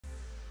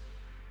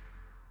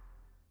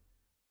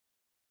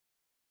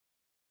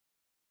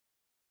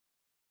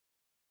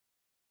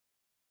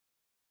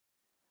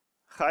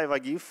Hi,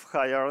 Vagif.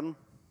 Hi, Aaron.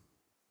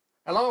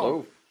 Hello.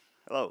 Hello.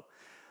 Hello.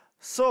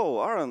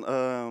 So,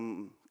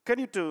 Aaron, can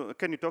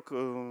you talk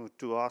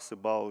to us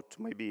about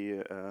maybe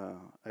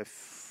a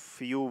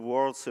few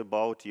words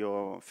about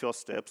your first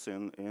steps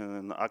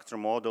in actor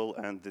model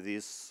and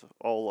this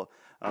all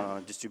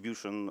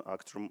distribution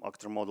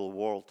actor model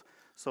world?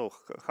 So,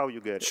 how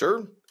you get it?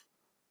 Sure.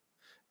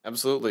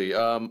 Absolutely.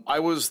 I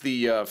was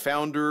the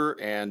founder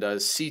and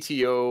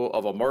CTO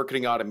of a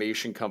marketing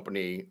automation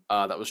company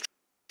that was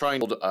trying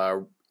to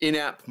build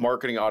in-app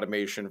marketing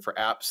automation for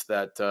apps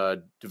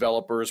that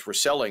developers were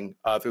selling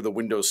through the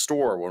Windows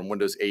Store when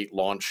Windows 8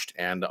 launched,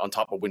 and on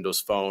top of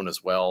Windows Phone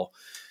as well.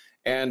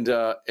 And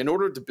in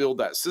order to build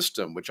that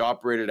system, which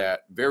operated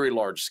at very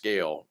large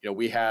scale,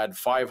 we had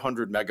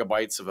 500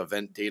 megabytes of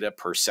event data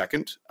per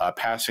second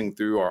passing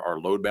through our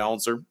load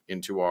balancer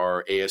into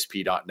our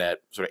ASP.NET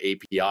sort of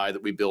API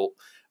that we built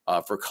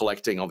for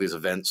collecting all these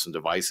events and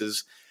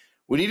devices.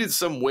 We needed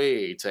some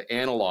way to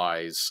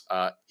analyze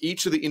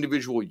each of the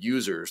individual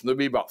users, and there'd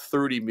be about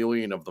 30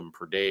 million of them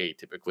per day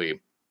typically,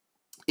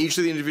 each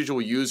of the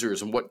individual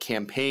users and what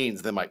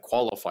campaigns they might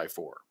qualify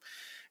for.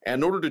 And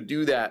in order to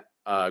do that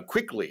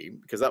quickly,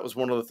 because that was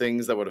one of the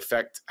things that would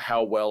affect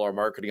how well our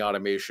marketing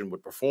automation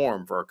would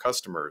perform for our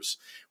customers,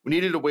 we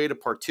needed a way to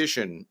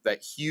partition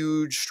that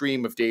huge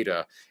stream of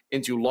data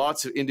into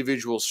lots of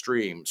individual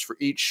streams for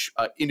each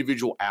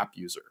individual app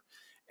user.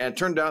 And it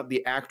turned out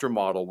the actor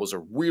model was a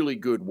really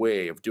good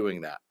way of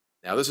doing that.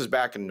 Now, this is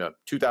back in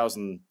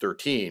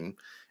 2013.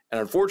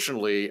 And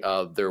unfortunately,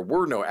 there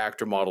were no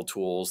actor model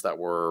tools that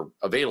were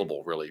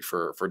available really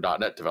for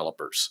 .NET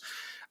developers.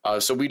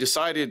 So we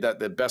decided that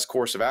the best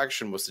course of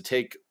action was to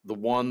take the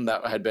one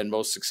that had been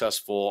most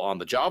successful on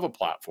the Java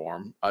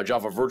platform,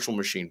 Java Virtual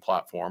Machine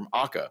platform,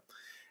 Akka,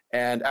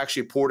 and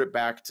actually port it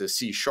back to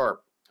C#,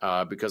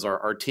 because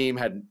our team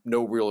had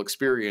no real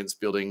experience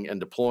building and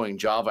deploying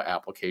Java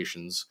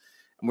applications.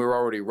 And we were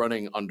already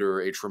running under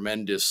a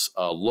tremendous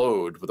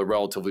load with a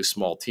relatively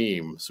small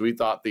team. So we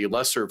thought the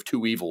lesser of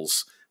two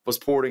evils was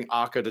porting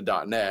Akka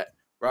to .NET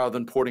rather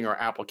than porting our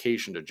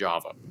application to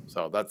Java.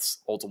 So that's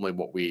ultimately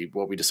what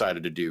we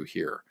decided to do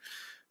here.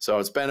 So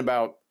it's been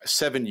about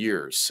 7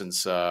 years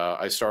since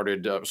I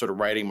started sort of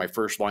writing my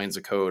first lines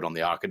of code on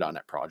the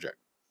Akka.NET project.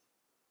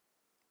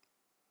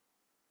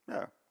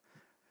 Yeah,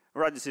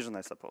 right decision,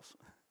 I suppose.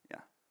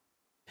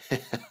 Yeah.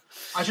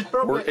 I should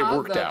probably It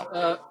worked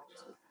out.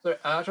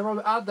 I should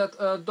probably add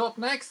that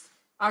 .next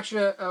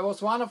actually was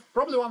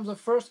probably one of the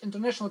first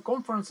international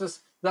conferences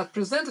that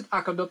presented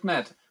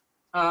Akka.NET.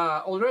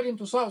 Already in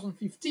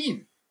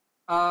 2015,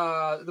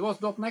 there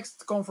was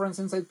 .next conference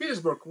in St.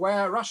 Petersburg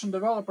where Russian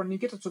developer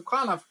Nikita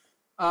Tsukhanov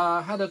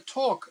had a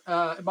talk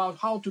about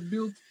how to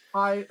build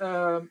highly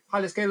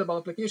scalable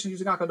applications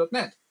using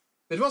Akka.NET.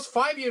 It was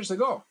 5 years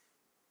ago.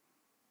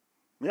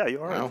 Yeah,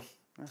 you're right. Wow.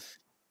 Yeah.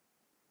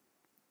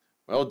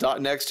 Well,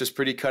 .next is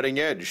pretty cutting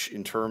edge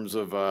in terms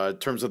of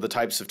the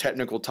types of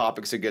technical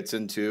topics it gets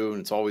into,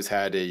 and it's always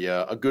had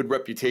a good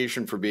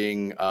reputation for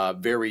being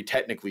very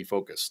technically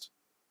focused.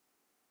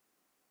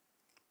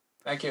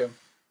 Thank you.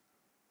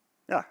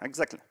 Yeah,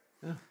 exactly.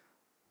 Yeah.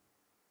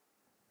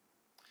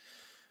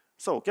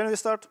 So, can we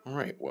start? All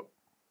right. Well,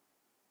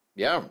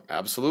 yeah,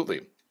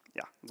 absolutely.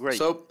 Yeah, great.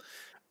 So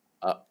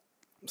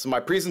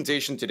my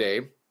presentation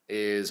today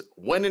is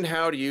when and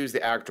how to use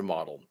the actor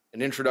model,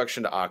 an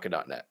introduction to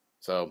Akka.NET.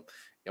 So,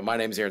 my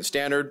name is Aaron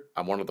Stannard.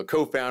 I'm one of the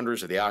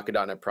co-founders of the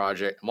Akka.NET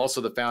project. I'm also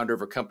the founder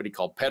of a company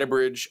called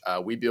Petabridge.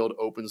 We build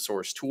open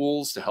source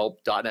tools to help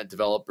 .NET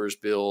developers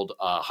build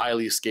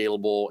highly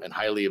scalable and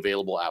highly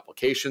available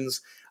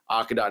applications.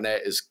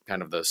 Akka.NET is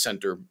kind of the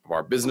center of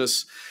our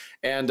business.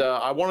 And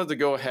I wanted to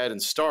go ahead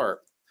and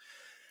start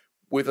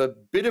with a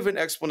bit of an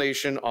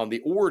explanation on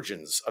the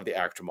origins of the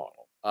actor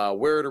model,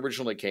 where it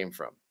originally came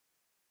from.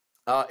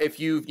 If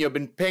you've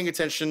been paying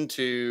attention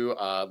to,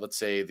 let's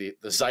say, the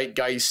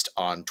zeitgeist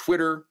on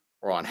Twitter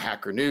or on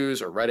Hacker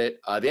News or Reddit,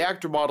 the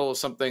actor model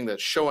is something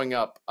that's showing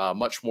up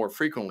much more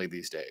frequently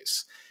these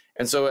days.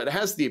 And so it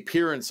has the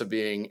appearance of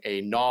being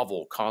a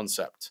novel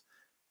concept.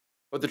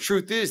 But the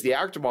truth is, the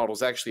actor model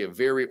is actually a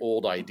very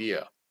old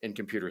idea in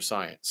computer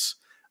science.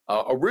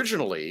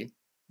 Originally,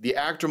 the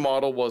actor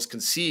model was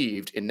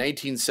conceived in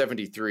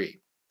 1973.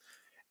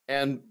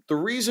 And the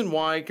reason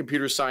why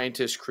computer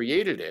scientists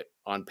created it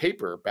on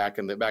paper back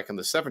in the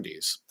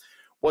 70s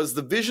was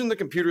the vision the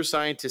computer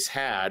scientists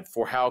had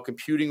for how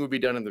computing would be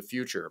done in the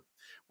future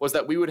was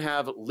that we would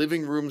have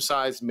living room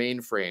sized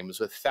mainframes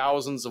with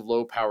thousands of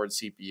low powered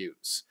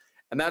CPUs.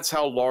 And that's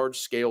how large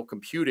scale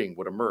computing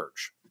would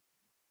emerge.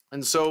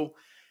 And so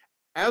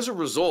as a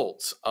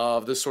result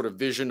of this sort of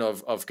vision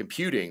of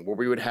computing, where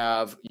we would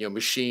have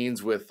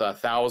machines with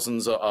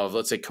thousands of,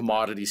 let's say,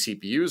 commodity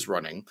CPUs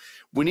running,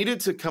 we needed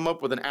to come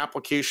up with an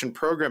application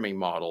programming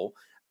model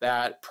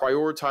that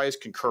prioritized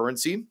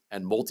concurrency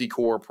and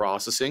multi-core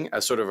processing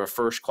as sort of a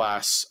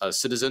first-class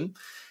citizen.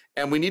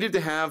 And we needed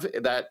to have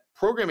that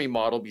programming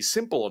model be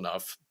simple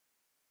enough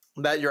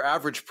that your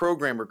average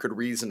programmer could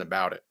reason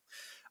about it.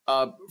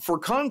 For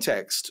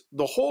context,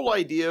 the whole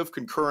idea of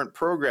concurrent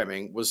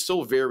programming was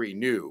still very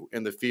new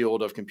in the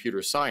field of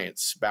computer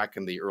science back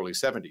in the early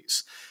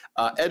 70s.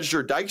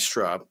 Edgar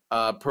Dijkstra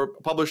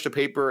published a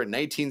paper in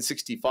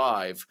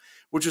 1965,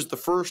 which is the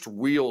first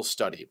real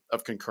study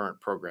of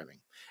concurrent programming.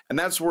 And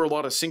that's where a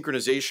lot of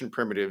synchronization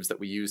primitives that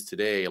we use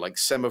today, like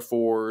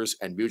semaphores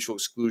and mutual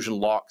exclusion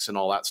locks and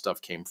all that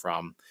stuff, came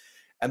from.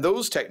 And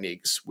those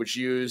techniques, which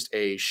used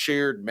a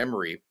shared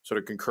memory sort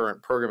of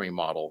concurrent programming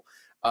model,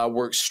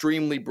 were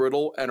extremely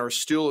brittle and are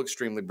still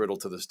extremely brittle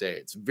to this day.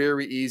 It's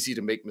very easy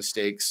to make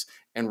mistakes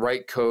and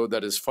write code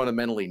that is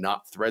fundamentally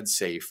not thread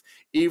safe,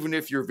 even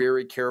if you're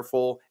very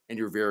careful and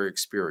you're very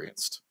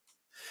experienced.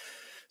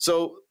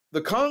 So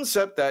the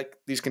concept that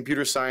these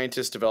computer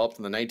scientists developed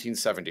in the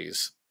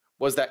 1970s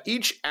was that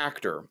each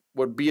actor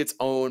would be its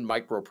own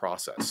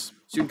microprocess.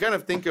 So you can kind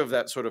of think of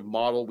that sort of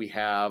model we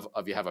have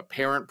of you have a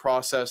parent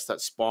process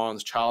that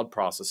spawns child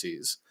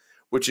processes,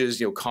 which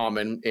is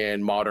common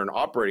in modern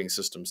operating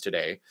systems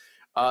today.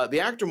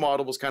 The actor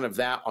model was kind of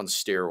that on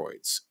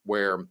steroids,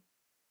 where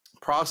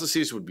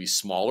processes would be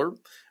smaller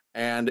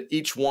and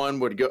each one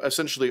would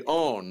essentially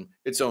own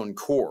its own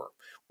core.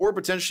 Or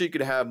potentially you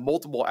could have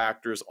multiple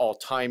actors all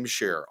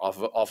timeshare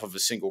off of a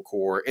single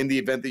core in the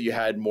event that you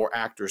had more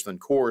actors than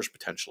cores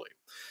potentially.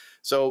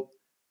 So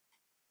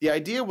the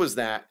idea was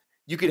that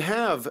you could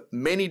have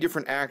many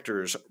different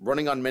actors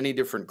running on many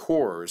different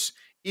cores,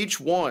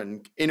 each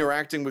one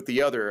interacting with the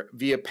other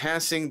via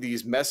passing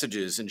these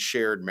messages in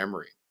shared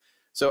memory.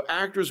 So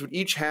actors would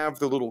each have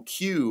the little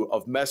queue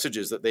of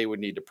messages that they would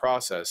need to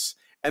process,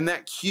 and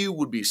that queue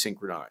would be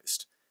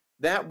synchronized.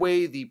 That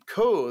way, the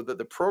code that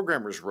the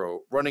programmers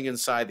wrote running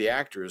inside the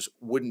actors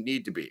wouldn't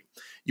need to be.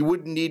 You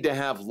wouldn't need to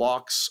have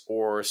locks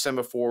or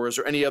semaphores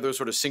or any other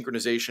sort of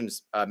synchronization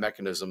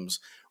mechanisms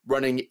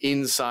running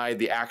inside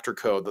the actor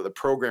code that the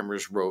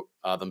programmers wrote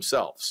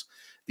themselves.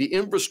 The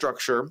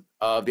infrastructure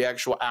of the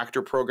actual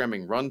actor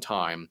programming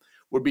runtime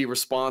would be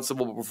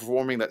responsible for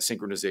performing that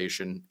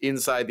synchronization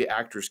inside the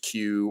actor's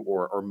queue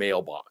or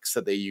mailbox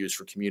that they use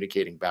for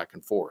communicating back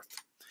and forth.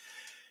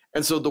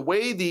 And so the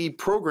way the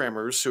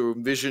programmers who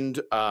envisioned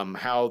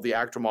how the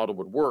actor model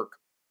would work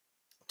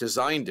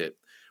designed it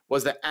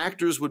was that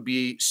actors would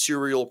be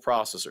serial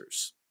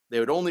processors. They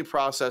would only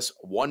process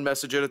one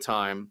message at a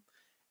time,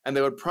 and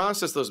they would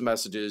process those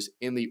messages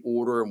in the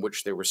order in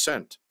which they were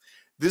sent.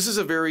 This is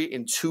a very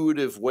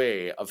intuitive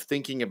way of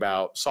thinking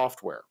about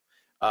software.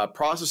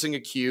 Processing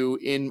a queue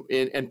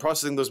and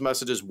processing those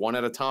messages one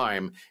at a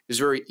time is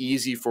very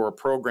easy for a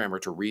programmer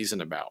to reason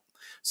about.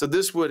 So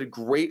this would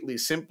greatly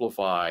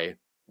simplify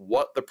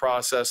what the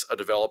process of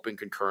developing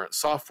concurrent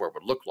software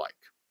would look like.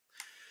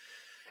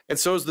 And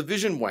so as the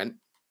vision went,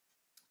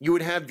 you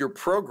would have your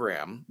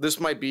program. This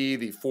might be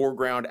the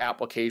foreground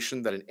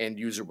application that an end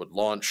user would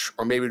launch,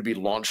 or maybe it would be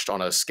launched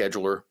on a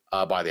scheduler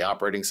by the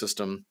operating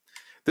system.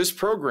 This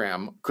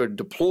program could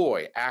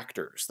deploy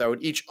actors that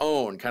would each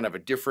own kind of a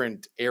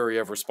different area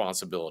of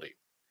responsibility.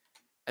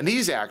 And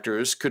these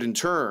actors could in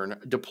turn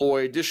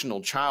deploy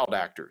additional child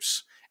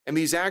actors. And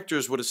these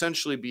actors would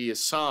essentially be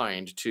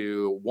assigned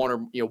to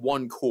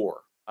one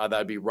core that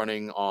would be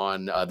running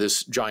on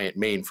this giant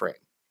mainframe.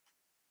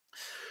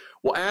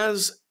 Well,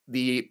 as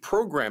the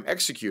program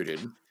executed,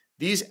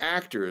 these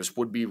actors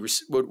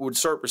would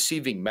start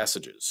receiving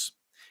messages.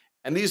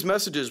 And these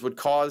messages would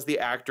cause the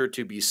actor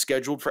to be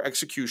scheduled for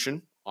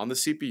execution on the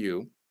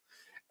CPU,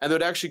 and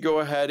they'd actually go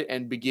ahead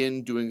and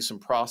begin doing some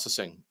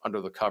processing under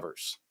the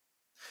covers.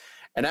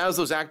 And as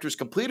those actors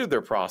completed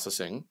their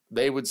processing,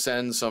 they would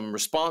send some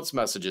response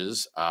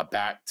messages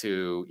back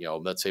to,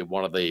 let's say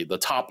one of the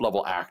top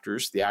level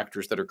actors, the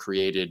actors that are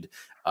created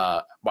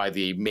by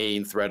the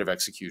main thread of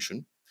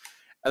execution.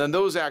 And then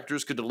those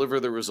actors could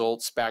deliver the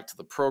results back to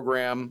the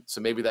program.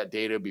 So maybe that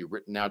data would be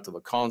written out to the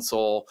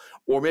console,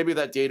 or maybe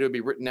that data would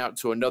be written out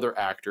to another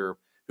actor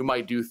who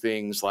might do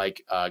things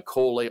like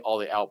collate all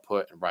the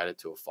output and write it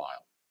to a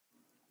file.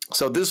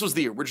 So this was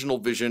the original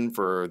vision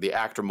for the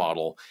actor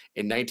model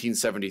in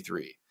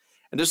 1973.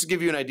 And just to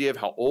give you an idea of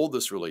how old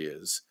this really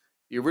is,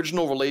 the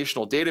original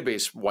relational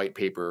database white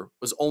paper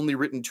was only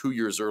written 2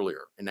 years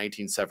earlier in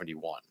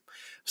 1971.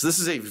 So this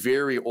is a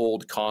very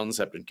old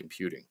concept in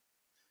computing.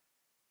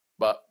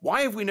 But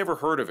why have we never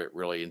heard of it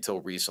really until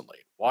recently?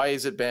 Why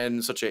has it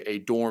been such a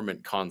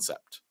dormant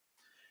concept?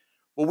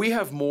 Well, we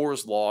have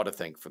Moore's law to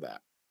thank for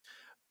that.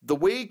 The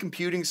way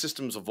computing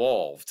systems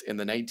evolved in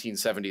the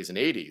 1970s and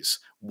 80s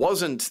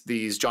wasn't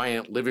these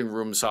giant living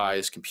room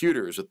sized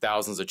computers with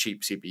thousands of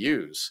cheap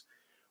CPUs.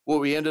 What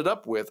we ended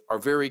up with are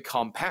very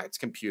compact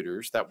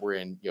computers that were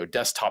in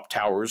desktop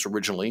towers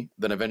originally,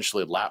 then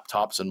eventually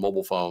laptops and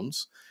mobile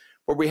phones,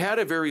 where we had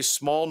a very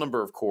small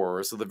number of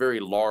cores with a very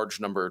large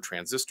number of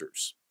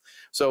transistors.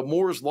 So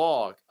Moore's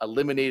law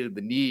eliminated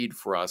the need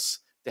for us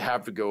to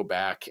have to go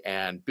back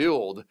and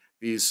build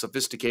these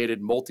sophisticated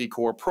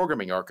multi-core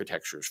programming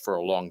architectures for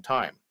a long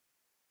time.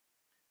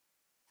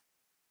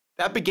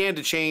 That began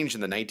to change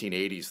in the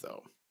 1980s,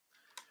 though.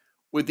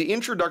 With the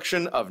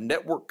introduction of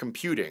network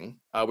computing,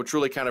 which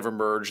really kind of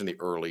emerged in the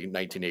early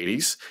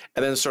 1980s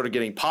and then started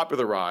getting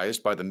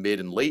popularized by the mid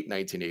and late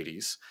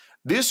 1980s,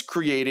 this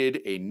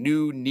created a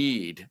new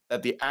need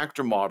that the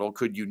actor model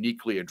could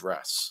uniquely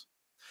address.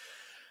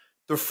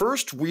 The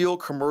first real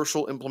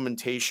commercial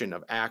implementation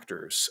of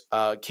actors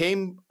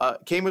came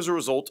as a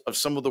result of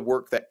some of the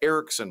work that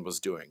Ericsson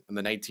was doing in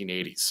the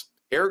 1980s.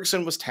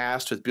 Ericsson was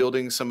tasked with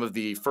building some of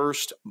the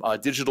first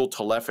digital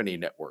telephony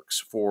networks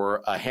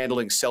for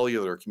handling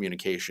cellular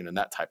communication and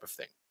that type of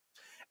thing.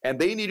 And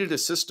they needed a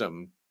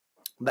system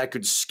that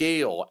could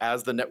scale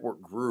as the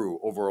network grew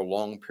over a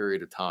long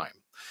period of time.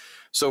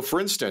 So for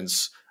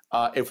instance,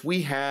 if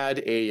we had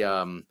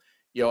a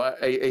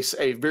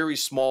very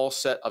small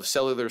set of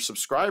cellular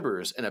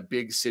subscribers in a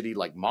big city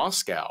like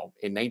Moscow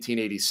in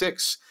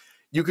 1986,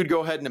 you could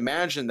go ahead and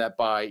imagine that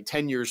by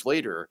 10 years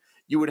later,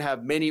 you would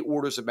have many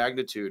orders of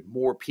magnitude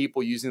more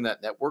people using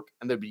that network,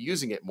 and they'd be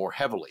using it more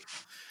heavily.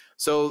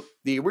 So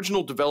the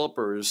original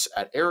developers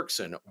at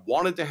Ericsson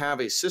wanted to have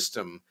a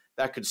system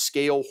that could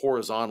scale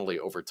horizontally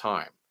over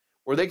time,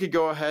 where they could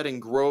go ahead and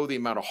grow the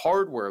amount of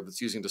hardware that's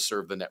using to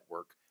serve the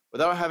network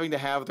without having to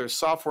have their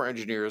software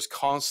engineers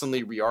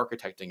constantly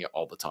re-architecting it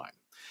all the time.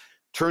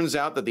 Turns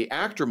out that the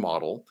actor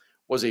model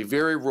was a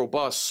very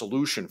robust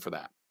solution for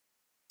that.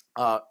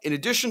 In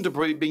addition to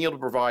being able to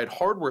provide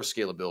hardware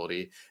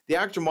scalability, the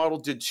actor model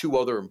did two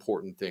other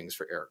important things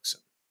for Ericsson.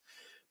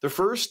 The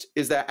first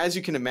is that, as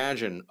you can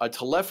imagine, a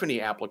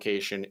telephony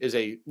application is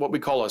what we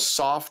call a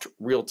soft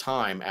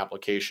real-time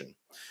application,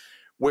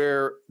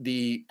 where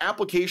the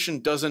application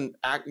doesn't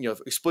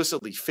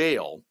explicitly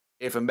fail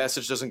if a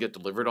message doesn't get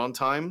delivered on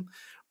time,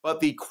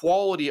 but the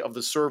quality of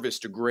the service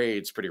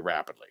degrades pretty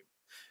rapidly.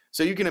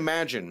 So you can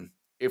imagine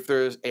if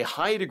there's a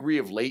high degree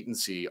of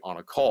latency on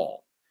a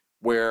call,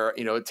 where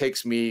it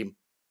takes me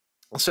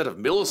a set of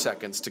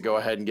milliseconds to go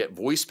ahead and get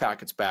voice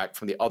packets back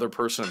from the other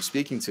person I'm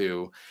speaking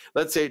to.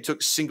 Let's say it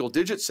took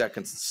single-digit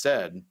seconds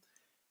instead.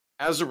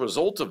 As a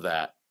result of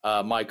that,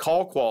 my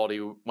call quality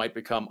might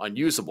become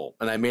unusable,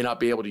 and I may not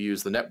be able to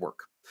use the network.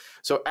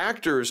 So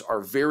actors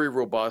are very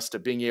robust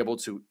at being able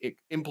to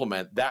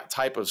implement that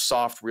type of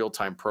soft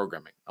real-time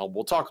programming.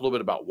 We'll talk a little bit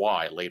about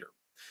why later.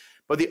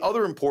 But the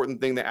other important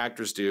thing that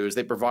actors do is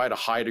they provide a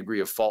high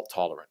degree of fault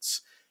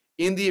tolerance.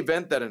 In the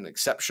event that an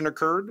exception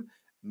occurred,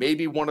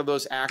 maybe one of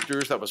those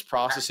actors that was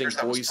processing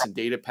voice and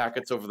data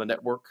packets over the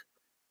network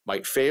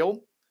might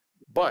fail,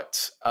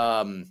 but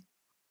one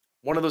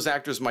of those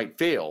actors might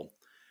fail,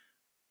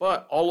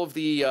 but all of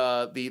the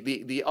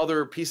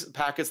other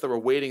packets that were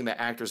waiting in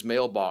the actor's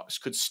mailbox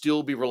could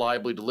still be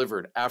reliably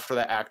delivered after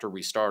that actor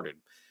restarted.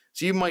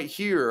 So you might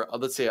hear,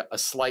 let's say, a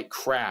slight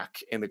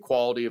crack in the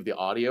quality of the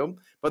audio,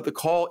 but the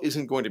call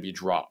isn't going to be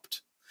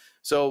dropped.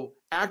 So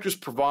actors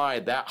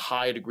provide that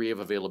high degree of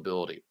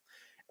availability.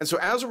 And so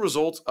as a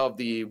result of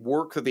the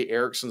work that the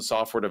Ericsson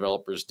software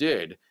developers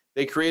did,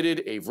 they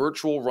created a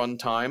virtual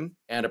runtime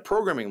and a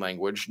programming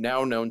language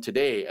now known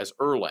today as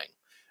Erlang.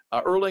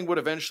 Erlang would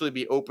eventually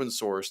be open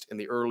sourced in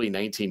the early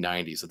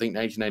 1990s. I think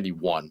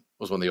 1991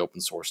 was when they open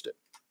sourced it.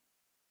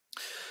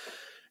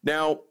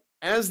 Now,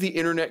 as the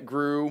internet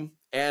grew,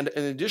 and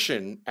in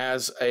addition,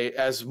 as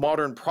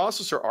modern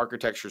processor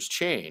architectures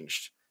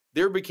changed,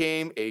 there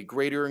became a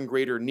greater and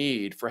greater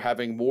need for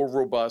having more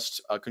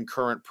robust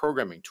concurrent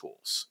programming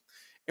tools.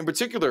 In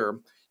particular,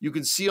 you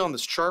can see on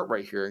this chart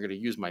right here, I'm going to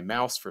use my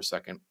mouse for a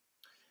second,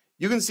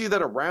 you can see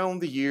that around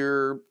the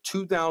year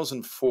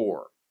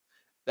 2004,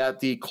 that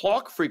the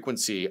clock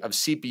frequency of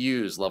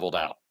CPUs leveled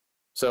out.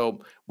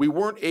 So we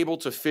weren't able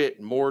to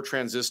fit more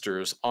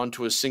transistors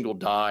onto a single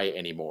die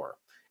anymore.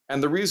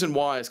 And the reason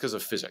why is because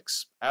of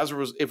physics.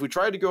 If we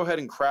tried to go ahead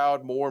and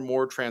crowd more and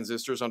more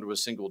transistors onto a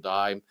single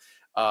die,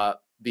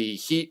 the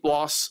heat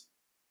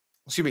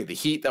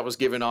that was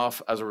given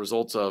off as a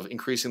result of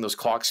increasing those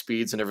clock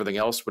speeds and everything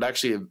else would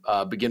actually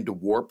begin to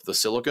warp the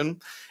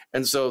silicon.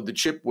 And so the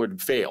chip would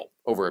fail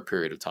over a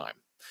period of time.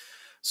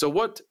 So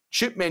what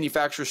chip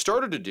manufacturers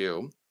started to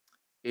do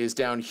is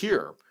down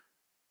here.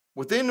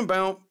 Within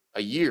about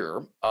a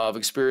year of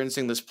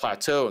experiencing this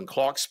plateau in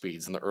clock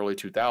speeds in the early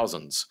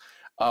 2000s,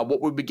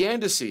 what we began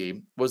to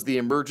see was the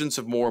emergence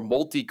of more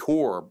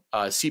multi-core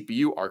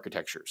CPU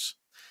architectures.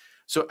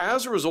 So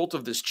as a result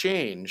of this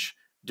change,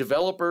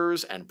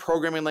 developers and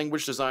programming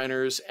language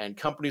designers and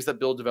companies that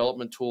build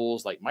development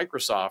tools like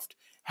Microsoft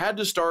had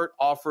to start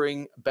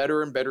offering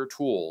better and better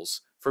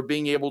tools for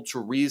being able to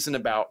reason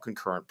about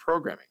concurrent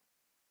programming.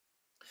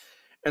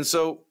 And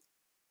so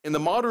in the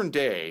modern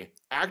day,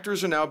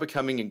 actors are now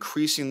becoming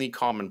increasingly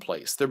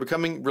commonplace. They're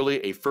becoming really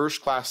a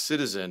first-class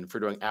citizen for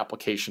doing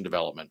application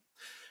development.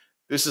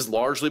 This is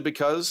largely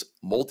because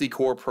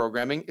multi-core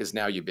programming is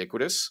now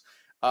ubiquitous.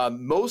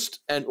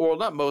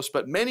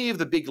 Many of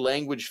the big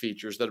language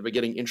features that have been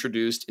getting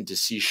introduced into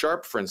C#,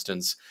 for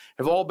instance,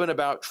 have all been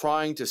about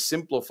trying to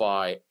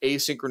simplify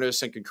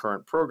asynchronous and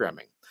concurrent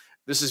programming.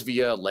 This is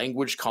via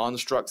language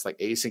constructs like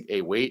async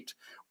await,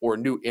 or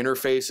new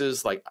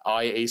interfaces like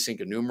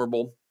iasync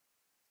enumerable,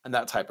 and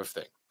that type of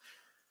thing.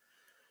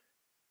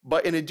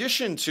 But in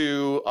addition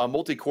to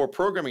multi-core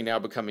programming now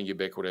becoming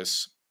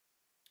ubiquitous,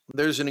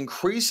 there's an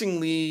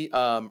increasingly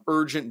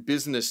urgent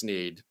business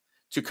need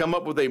to come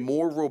up with a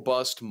more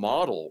robust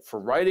model for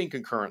writing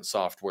concurrent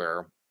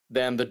software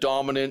than the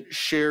dominant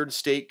shared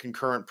state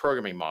concurrent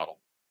programming model.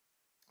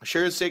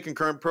 Shared state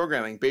concurrent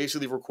programming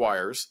basically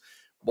requires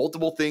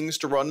multiple things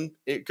to run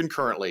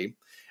concurrently,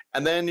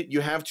 and then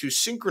you have to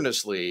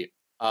synchronously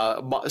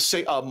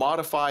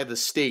modify the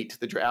state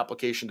that your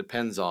application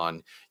depends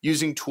on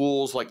using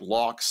tools like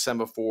locks,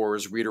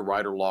 semaphores,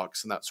 reader-writer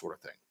locks, and that sort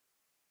of thing.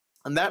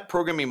 And that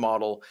programming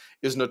model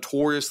is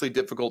notoriously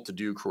difficult to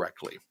do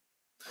correctly.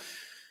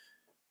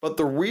 But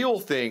the real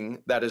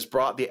thing that has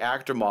brought the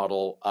actor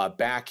model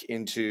back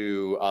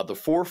into the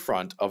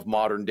forefront of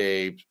modern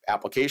day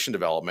application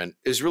development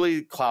is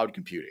really cloud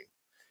computing.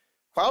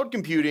 Cloud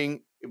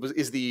computing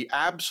is the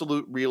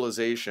absolute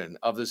realization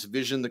of this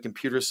vision the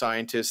computer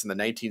scientists in the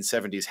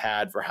 1970s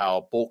had for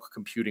how bulk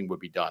computing would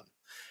be done.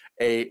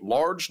 A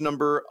large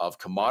number of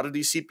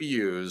commodity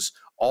CPUs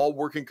all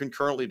working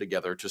concurrently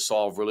together to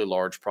solve really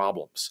large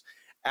problems.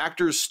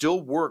 Actors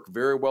still work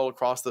very well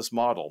across this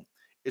model.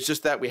 It's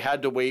just that we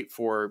had to wait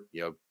for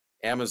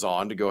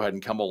Amazon to go ahead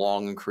and come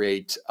along and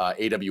create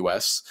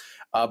AWS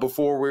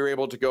before we were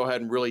able to go ahead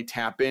and really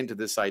tap into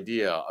this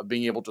idea of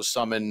being able to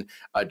summon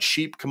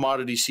cheap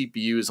commodity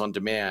CPUs on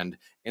demand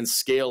and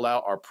scale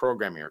out our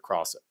programming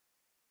across it.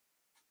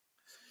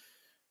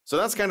 So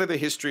that's kind of the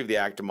history of the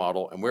actor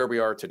model and where we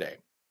are today.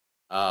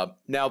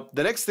 Now,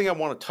 the next thing I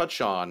want to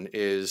touch on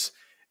is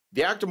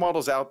the actor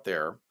model's out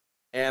there,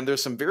 and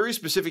there's some very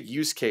specific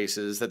use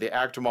cases that the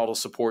actor model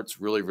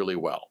supports really, really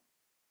well.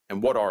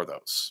 And what are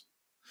those?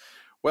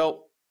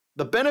 Well,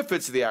 the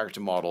benefits of the actor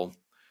model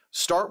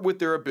start with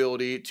their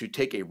ability to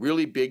take a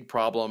really big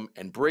problem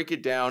and break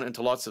it down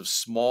into lots of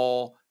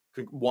small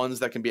ones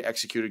that can be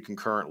executed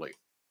concurrently.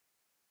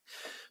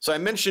 So I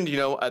mentioned,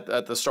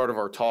 at the start of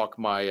our talk,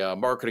 my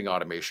marketing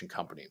automation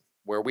company,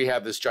 where we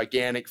have this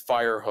gigantic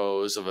fire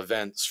hose of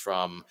events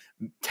from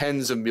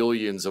tens of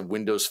millions of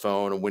Windows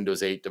Phone and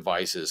Windows 8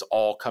 devices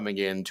all coming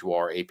into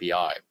our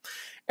API.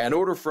 And in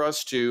order for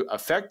us to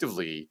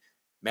effectively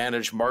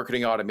manage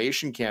marketing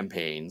automation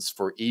campaigns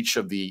for each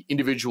of the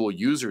individual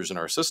users in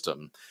our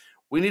system,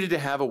 we needed to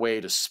have a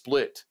way to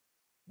split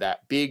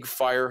that big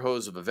fire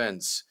hose of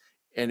events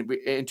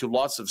into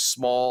lots of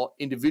small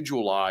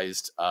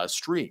individualized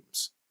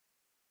streams.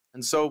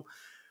 And so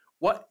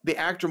what the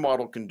actor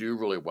model can do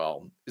really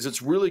well is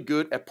it's really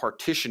good at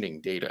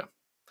partitioning data.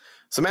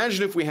 So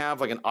imagine if we have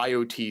like an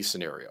IoT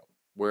scenario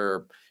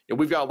where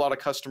we've got a lot of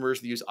customers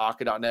that use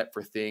Akka.net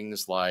for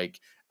things like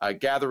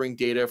gathering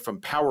data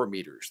from power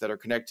meters that are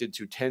connected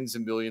to tens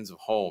of millions of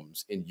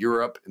homes in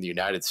Europe, in the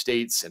United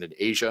States, and in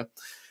Asia.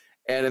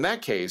 And in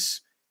that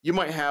case, you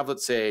might have,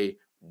 let's say,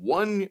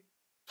 one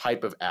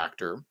type of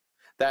actor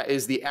that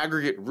is the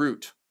aggregate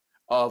root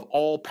of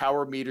all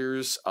power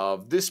meters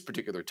of this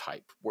particular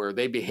type, where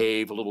they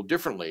behave a little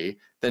differently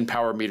than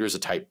power meters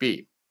of type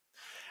B.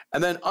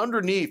 And then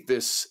underneath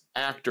this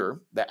actor,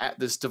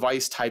 this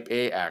device type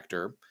A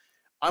actor,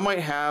 I might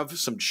have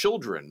some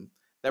children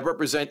that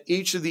represent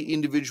each of the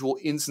individual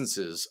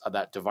instances of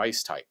that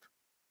device type.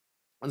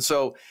 And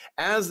so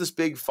as this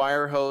big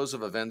fire hose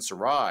of events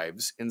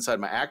arrives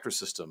inside my actor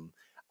system,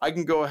 I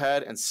can go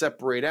ahead and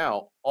separate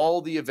out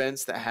all the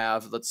events that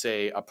have, let's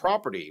say, a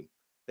property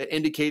that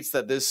indicates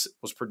that this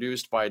was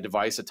produced by a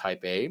device of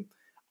type A.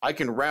 I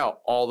can route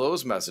all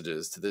those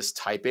messages to this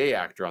type A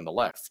actor on the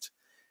left.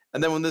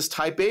 And then when this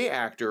type A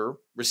actor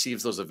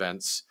receives those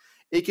events,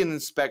 it can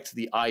inspect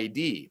the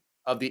ID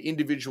of the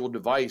individual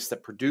device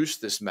that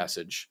produced this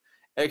message,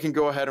 and it can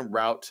go ahead and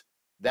route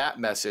that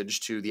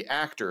message to the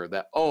actor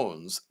that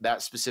owns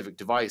that specific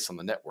device on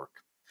the network.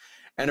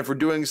 And if we're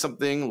doing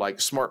something like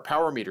smart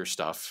power meter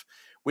stuff,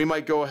 we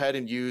might go ahead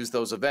and use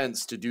those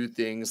events to do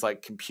things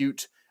like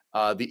compute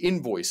the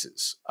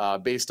invoices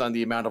based on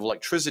the amount of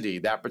electricity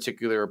that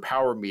particular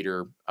power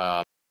meter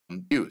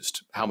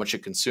used, how much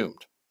it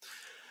consumed.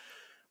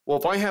 Well,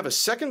 if I have a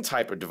second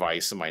type of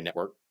device in my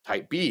network,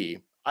 type B,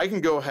 I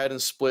can go ahead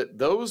and split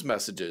those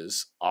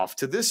messages off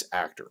to this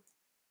actor.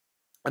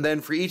 And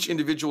then for each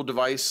individual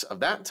device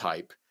of that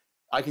type,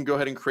 I can go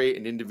ahead and create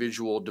an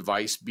individual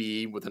device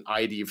B with an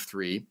ID of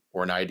 3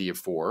 or an ID of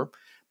 4.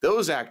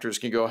 Those actors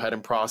can go ahead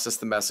and process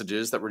the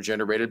messages that were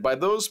generated by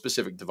those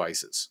specific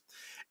devices.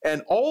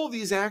 And all of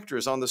these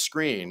actors on the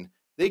screen,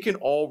 they can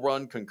all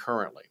run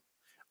concurrently.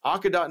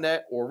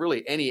 Akka.net, or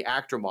really any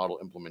actor model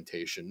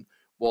implementation,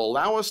 will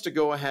allow us to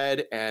go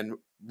ahead and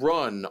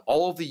run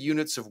all of the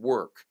units of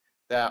work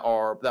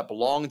that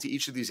belong to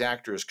each of these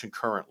actors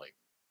concurrently.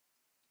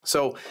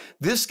 So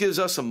this gives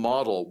us a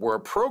model where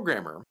a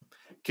programmer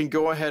can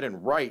go ahead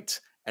and write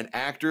an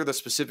actor that's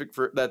specific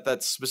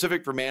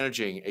for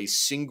managing a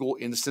single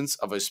instance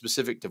of a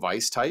specific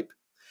device type,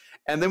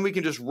 and then we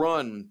can just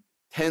run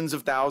tens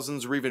of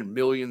thousands or even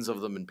millions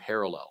of them in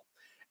parallel.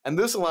 And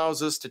this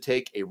allows us to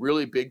take a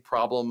really big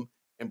problem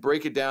and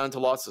break it down to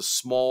lots of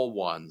small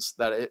ones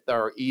that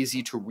are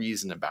easy to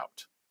reason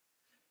about.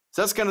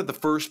 So that's kind of the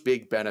first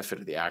big benefit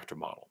of the actor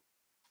model.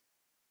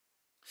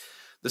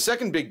 The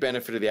second big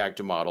benefit of the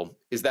actor model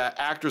is that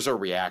actors are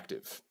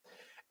reactive.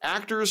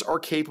 Actors are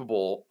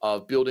capable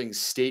of building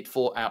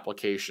stateful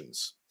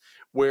applications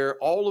where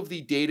all of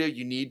the data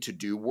you need to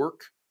do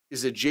work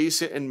is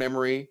adjacent in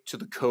memory to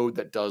the code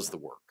that does the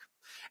work.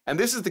 And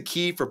this is the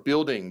key for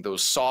building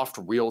those soft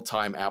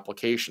real-time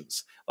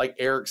applications like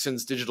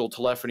Ericsson's digital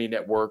telephony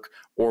network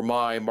or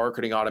my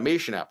marketing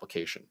automation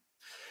application,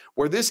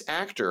 where this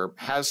actor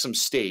has some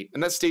state,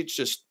 and that state's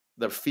just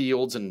the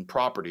fields and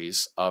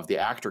properties of the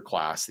actor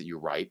class that you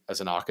write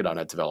as an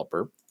Akka.NET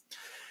developer.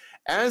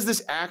 As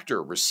this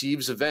actor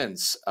receives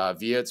events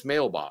via its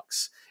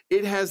mailbox,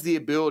 it has the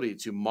ability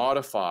to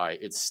modify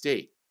its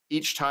state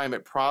each time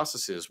it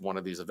processes one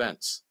of these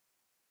events.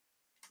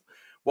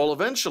 Well,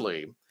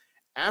 eventually,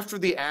 after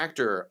the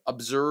actor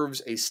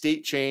observes a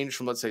state change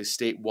from, let's say,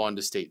 state 1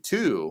 to state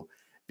 2,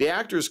 the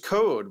actor's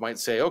code might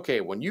say, okay,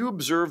 when you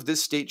observe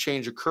this state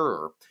change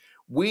occur,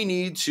 we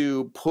need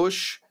to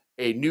push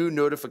a new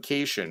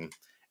notification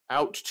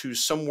out to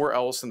somewhere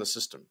else in the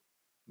system.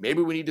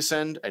 Maybe we need to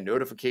send a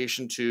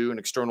notification to an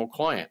external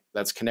client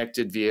that's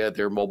connected via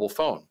their mobile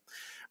phone.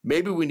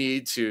 Maybe we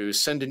need to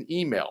send an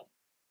email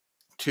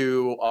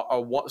to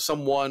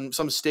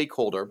some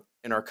stakeholder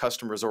in our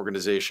customer's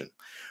organization.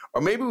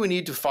 Or maybe we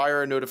need to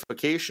fire a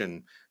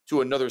notification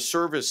to another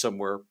service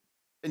somewhere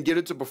and get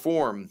it to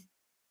perform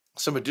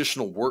some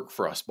additional work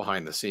for us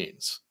behind the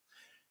scenes.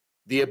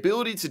 The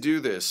ability to do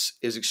this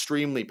is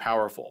extremely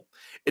powerful.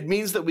 It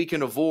means that we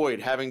can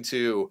avoid having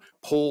to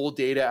pull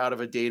data out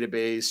of a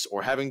database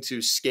or having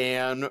to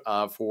scan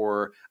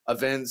for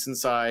events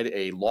inside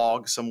a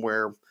log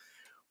somewhere.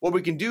 What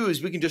we can do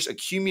is we can just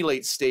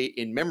accumulate state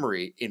in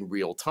memory in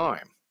real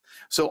time.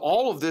 So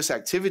all of this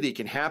activity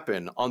can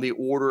happen on the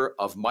order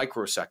of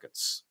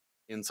microseconds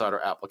inside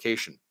our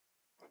application.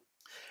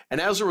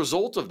 And as a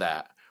result of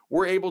that,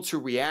 we're able to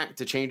react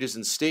to changes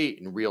in state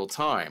in real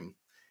time.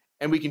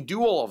 And we can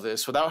do all of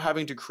this without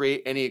having to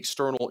create any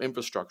external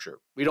infrastructure.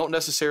 We don't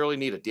necessarily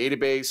need a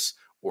database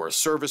or a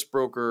service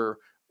broker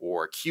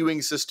or a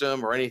queuing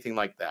system or anything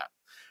like that.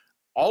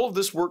 All of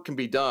this work can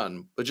be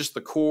done with just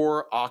the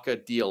core Akka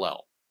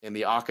DLL in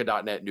the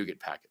Akka.NET NuGet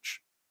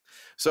package.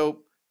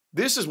 So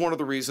this is one of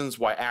the reasons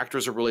why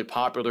actors are really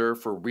popular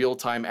for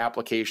real-time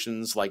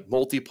applications like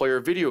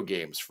multiplayer video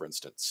games, for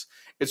instance.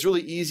 It's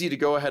really easy to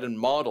go ahead and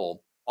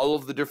model all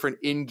of the different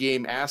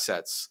in-game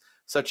assets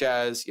such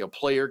as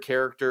player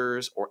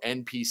characters or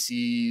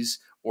NPCs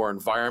or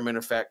environment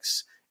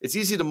effects. It's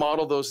easy to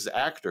model those as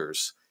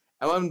actors.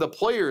 And when the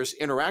players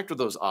interact with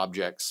those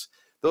objects,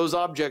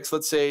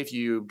 let's say if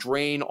you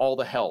drain all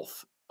the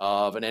health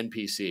of an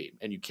NPC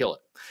and you kill it.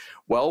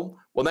 Well,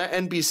 when that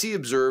NPC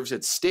observes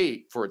its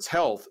state for its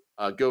health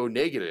go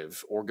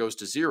negative or goes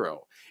to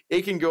 0,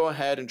 it can go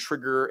ahead and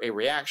trigger a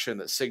reaction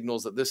that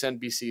signals that this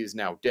NPC is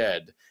now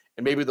dead.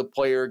 And maybe the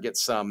player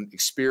gets some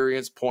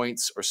experience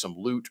points or some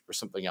loot or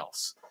something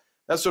else.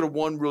 That's sort of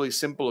one really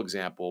simple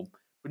example,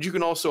 but you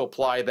can also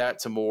apply that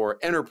to more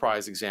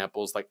enterprise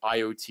examples like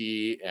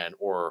IoT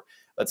or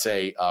let's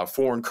say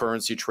foreign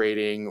currency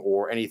trading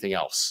or anything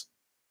else.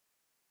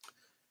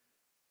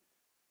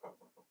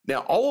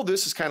 Now, all of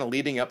this is kind of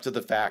leading up to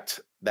the fact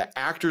that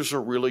actors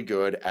are really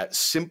good at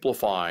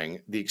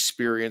simplifying the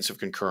experience of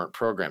concurrent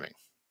programming.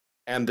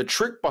 And the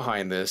trick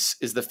behind this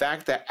is the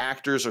fact that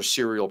actors are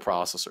serial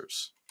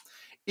processors.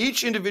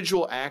 Each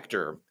individual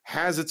actor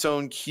has its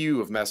own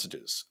queue of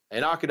messages.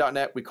 In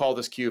Akka.NET, we call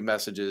this queue of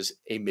messages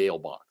a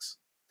mailbox.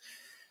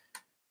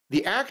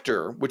 The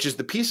actor, which is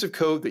the piece of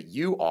code that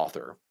you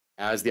author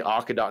as the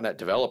Akka.NET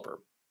developer,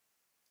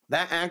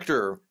 that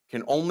actor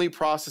can only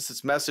process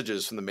its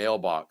messages from the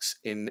mailbox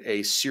in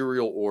a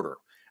serial order,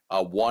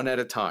 one at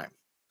a time.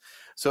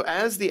 So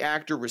as the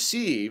actor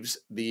receives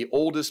the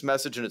oldest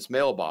message in its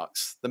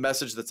mailbox, the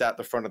message that's at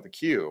the front of the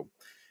queue,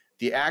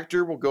 the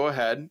actor will go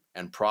ahead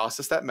and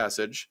process that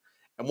message.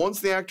 And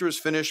once the actor is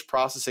finished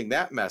processing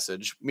that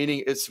message,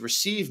 meaning its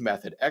receive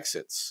method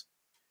exits,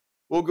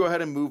 we'll go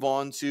ahead and move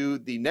on to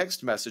the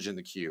next message in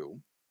the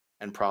queue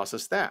and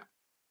process that.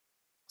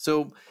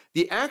 So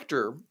the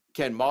actor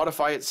can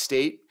modify its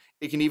state.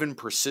 It can even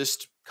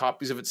persist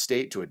copies of its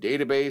state to a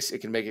database.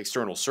 It can make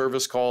external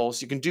service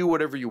calls. You can do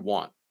whatever you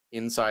want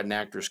inside an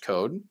actor's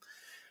code.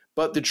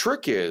 But the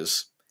trick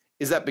is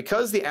that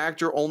because the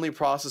actor only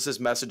processes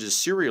messages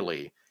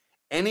serially,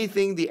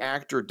 anything the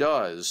actor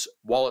does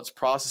while it's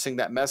processing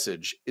that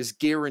message is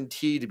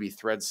guaranteed to be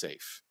thread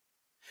safe.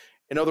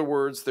 In other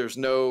words, there's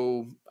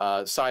no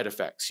side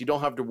effects. You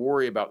don't have to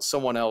worry about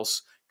someone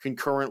else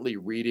concurrently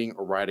reading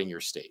or writing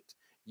your state.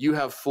 You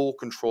have full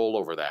control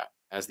over that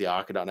as the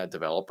Akka.NET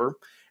developer.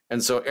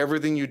 And so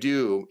everything you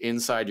do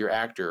inside your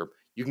actor,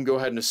 you can go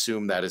ahead and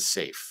assume that is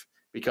safe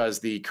because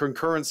the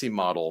concurrency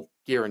model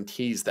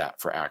guarantees that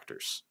for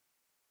actors.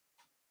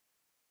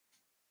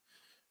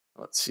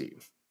 Let's see.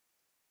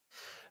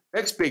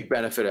 Next big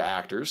benefit of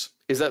actors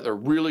is that they're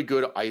really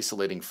good at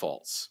isolating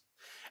faults.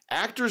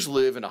 Actors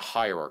live in a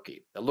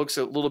hierarchy that looks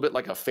a little bit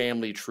like a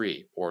family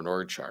tree or an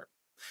org chart.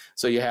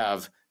 So you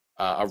have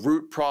a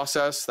root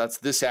process, that's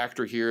this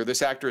actor here.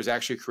 This actor is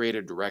actually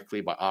created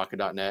directly by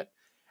Akka.NET.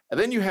 And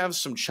then you have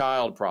some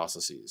child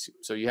processes.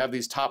 So you have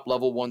these top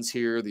level ones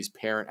here, these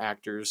parent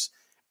actors,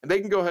 and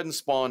they can go ahead and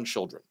spawn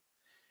children.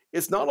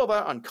 It's not all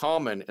that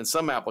uncommon in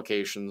some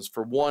applications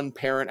for one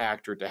parent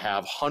actor to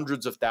have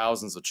hundreds of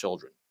thousands of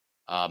children.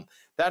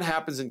 That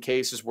happens in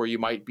cases where you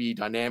might be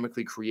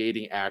dynamically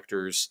creating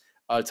actors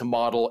to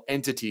model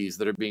entities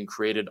that are being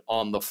created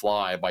on the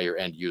fly by your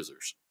end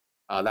users.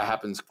 That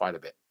happens quite a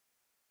bit.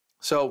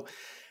 So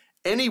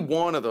any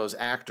one of those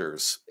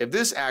actors, if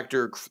this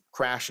actor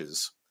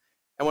crashes,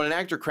 and when an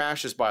actor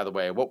crashes, by the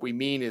way, what we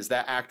mean is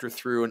that actor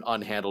threw an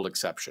unhandled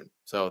exception.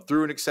 So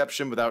threw an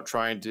exception without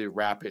trying to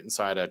wrap it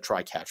inside a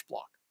try-catch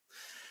block.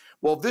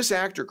 Well, if this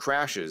actor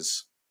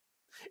crashes,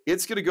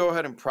 it's going to go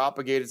ahead and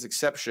propagate its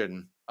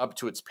exception up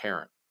to its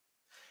parent.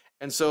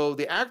 And so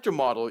the actor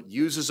model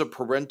uses a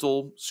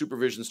parental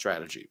supervision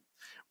strategy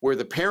where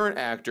the parent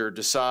actor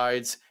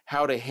decides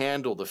how to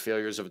handle the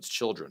failures of its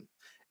children.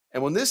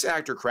 And when this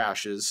actor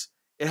crashes,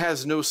 it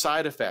has no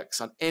side effects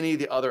on any of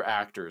the other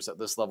actors at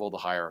this level of the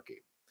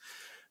hierarchy.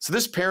 So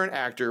this parent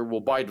actor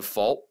will, by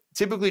default,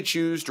 typically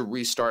choose to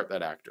restart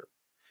that actor,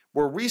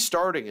 where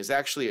restarting is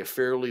actually a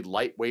fairly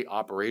lightweight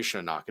operation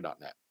in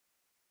Akka.NET.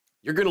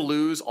 You're going to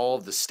lose all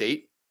of the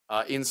state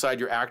inside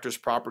your actor's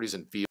properties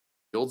and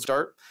field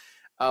start,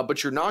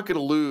 but you're not going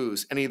to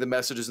lose any of the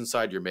messages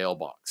inside your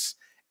mailbox.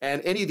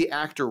 And any of the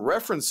actor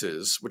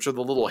references, which are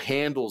the little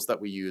handles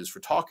that we use for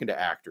talking to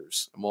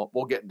actors, and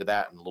we'll get into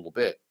that in a little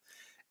bit.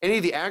 Any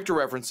of the actor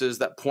references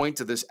that point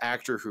to this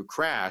actor who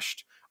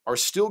crashed are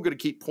still going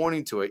to keep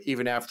pointing to it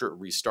even after it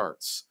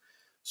restarts.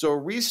 So a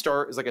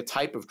restart is like a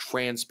type of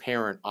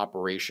transparent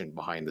operation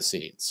behind the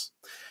scenes.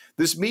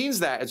 This means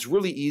that it's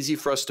really easy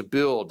for us to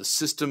build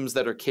systems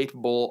that are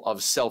capable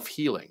of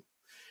self-healing,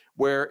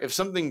 where if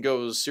something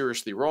goes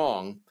seriously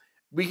wrong,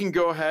 we can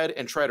go ahead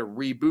and try to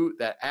reboot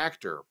that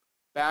actor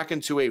back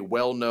into a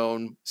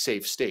well-known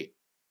safe state.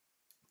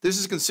 This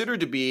is considered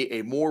to be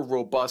a more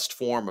robust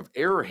form of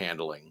error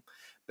handling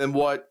than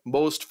what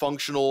most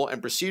functional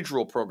and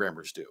procedural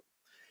programmers do,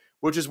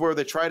 which is where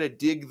they try to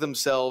dig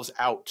themselves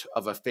out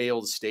of a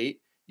failed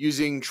state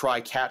using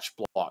try-catch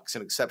blocks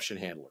and exception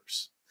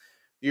handlers.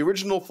 The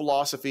original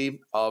philosophy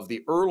of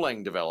the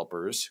Erlang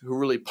developers who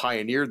really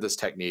pioneered this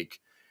technique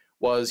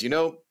was,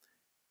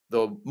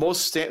 the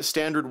most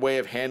standard way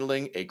of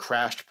handling a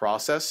crashed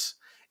process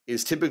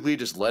is typically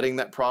just letting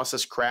that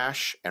process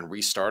crash and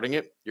restarting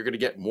it. You're going to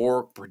get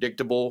more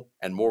predictable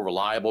and more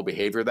reliable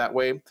behavior that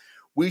way.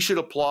 We should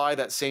apply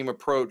that same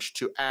approach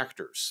to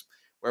actors,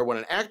 where when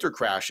an actor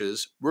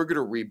crashes, we're going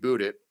to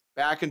reboot it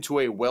back into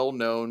a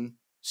well-known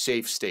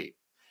safe state.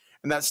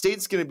 And that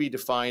state's going to be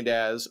defined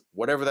as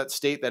whatever that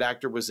state that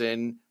actor was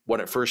in when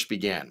it first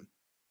began.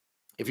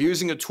 If you're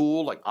using a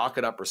tool like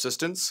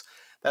Akka.Persistence,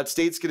 that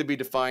state's going to be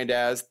defined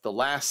as the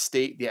last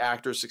state the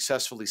actor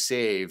successfully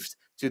saved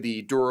to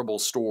the durable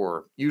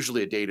store,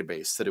 usually a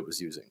database that it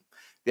was using.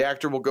 The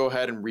actor will go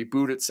ahead and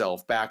reboot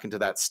itself back into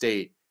that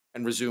state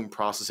and resume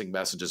processing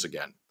messages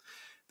again.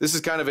 This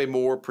is kind of a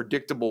more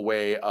predictable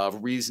way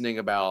of reasoning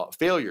about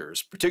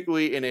failures,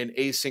 particularly in an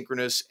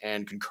asynchronous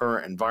and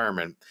concurrent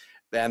environment,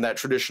 than that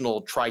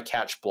traditional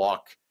try-catch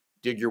block,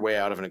 dig your way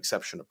out of an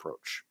exception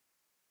approach.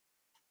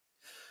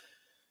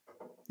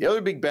 The other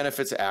big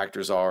benefits of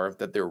actors are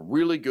that they're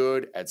really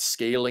good at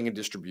scaling and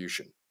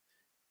distribution.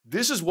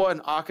 This is what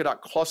an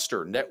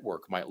Akka.Cluster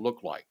network might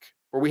look like,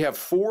 where we have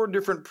 4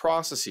 different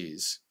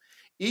processes,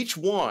 each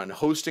one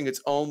hosting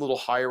its own little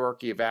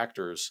hierarchy of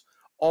actors,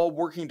 all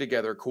working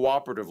together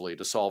cooperatively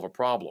to solve a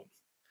problem.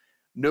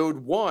 Node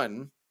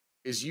 1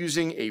 is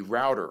using a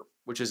router,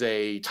 which is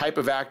a type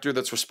of actor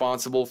that's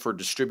responsible for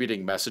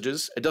distributing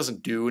messages. It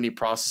doesn't do any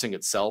processing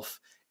itself.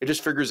 It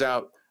just figures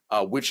out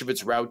which of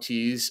its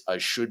routees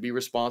should be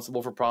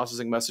responsible for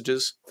processing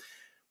messages.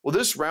 Well,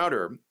 this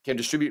router can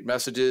distribute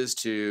messages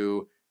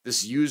to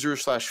this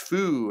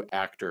user/foo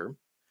actor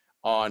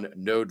on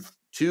node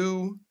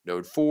 2,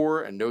 node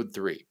 4, and node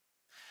 3.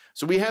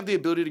 So we have the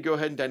ability to go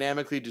ahead and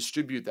dynamically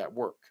distribute that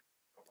work.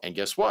 And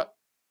guess what?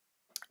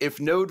 If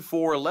node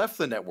 4 left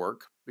the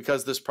network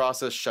because this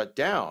process shut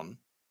down,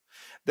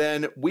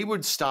 then we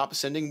would stop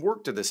sending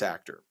work to this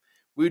actor.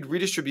 We'd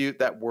redistribute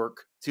that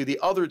work to the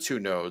other 2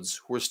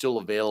 nodes who are still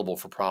available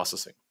for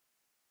processing.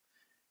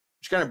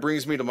 Which kind of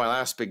brings me to my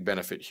last big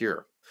benefit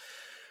here,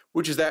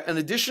 which is that in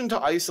addition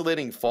to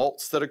isolating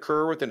faults that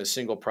occur within a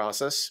single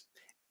process,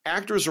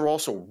 actors are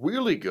also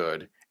really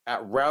good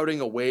at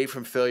routing away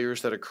from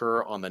failures that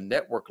occur on the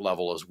network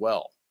level as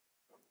well.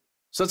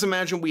 So let's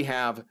imagine we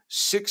have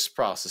 6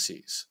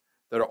 processes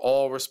that are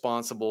all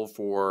responsible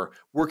for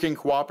working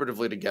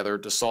cooperatively together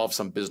to solve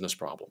some business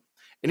problem.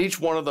 And each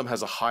one of them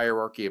has a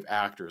hierarchy of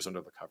actors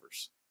under the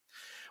covers.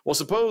 Well,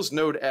 suppose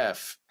node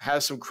F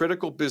has some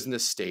critical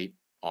business state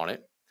on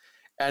it,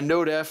 and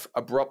node F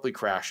abruptly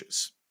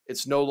crashes.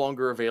 It's no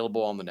longer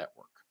available on the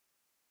network.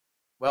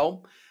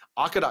 Well,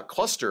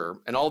 Akka.Cluster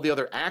and all the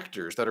other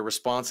actors that are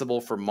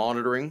responsible for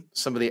monitoring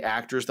some of the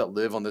actors that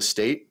live on this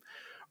state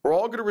are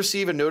all going to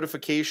receive a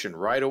notification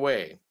right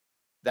away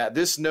that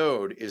this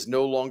node is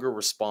no longer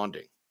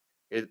responding.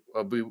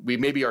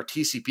 Maybe our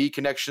TCP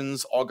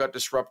connections all got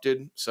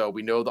disrupted, so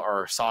we know that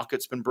our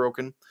socket's been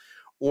broken.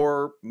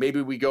 Or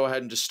maybe we go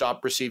ahead and just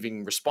stop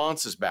receiving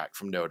responses back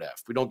from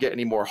NodeF. We don't get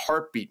any more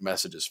heartbeat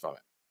messages from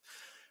it.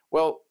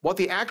 Well, what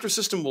the actor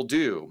system will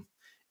do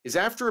is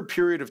after a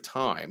period of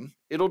time,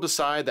 it'll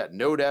decide that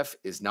NodeF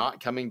is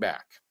not coming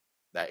back,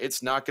 that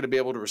it's not going to be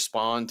able to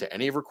respond to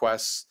any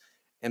requests,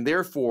 and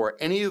therefore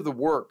any of the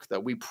work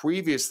that we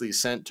previously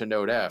sent to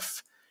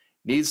NodeF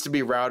needs to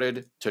be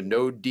routed to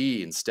Node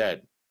D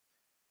instead.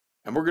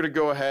 And we're going to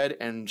go ahead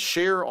and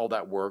share all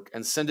that work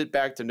and send it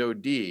back to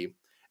Node D,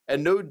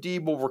 and Node D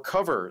will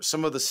recover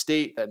some of the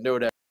state that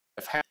NodeF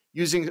has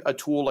using a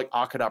tool like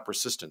Akka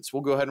Persistence.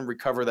 We'll go ahead and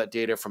recover that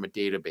data from a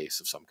database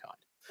of some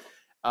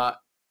kind.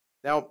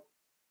 Now,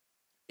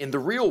 in the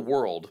real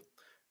world,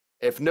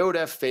 if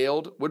NodeF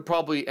failed, would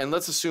probably, and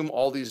let's assume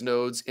all these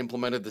nodes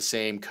implemented the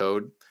same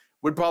code,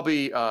 would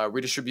probably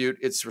redistribute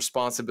its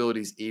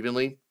responsibilities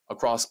evenly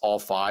across all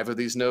 5 of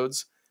these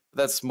nodes.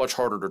 But that's much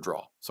harder to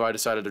draw. So I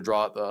decided to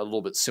draw it a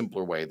little bit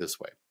simpler way this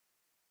way.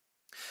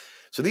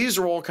 So these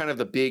are all kind of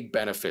the big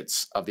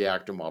benefits of the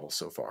actor model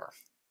so far.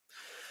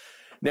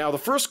 Now, the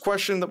first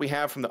question that we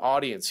have from the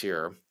audience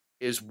here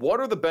is, what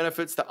are the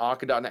benefits that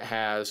Akka.NET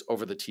has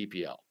over the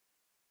TPL?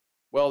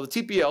 Well, the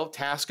TPL,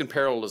 Task and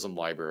Parallelism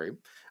Library,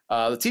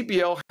 the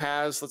TPL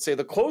has, let's say,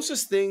 the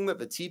closest thing that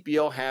the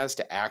TPL has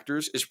to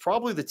actors is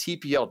probably the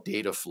TPL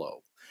data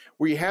flow,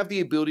 where you have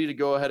the ability to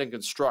go ahead and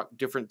construct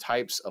different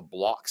types of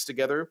blocks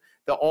together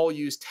that all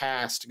use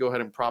tasks to go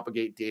ahead and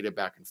propagate data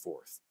back and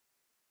forth.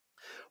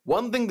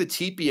 One thing the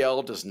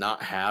TPL does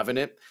not have in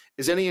it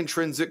is any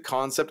intrinsic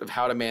concept of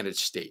how to manage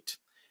state.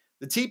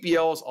 The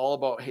TPL is all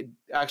about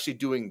actually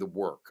doing the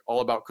work,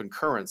 all about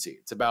concurrency.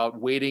 It's about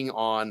waiting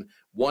on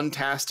one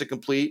task to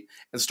complete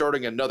and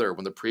starting another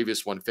when the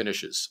previous one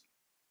finishes.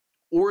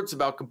 Or it's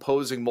about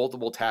composing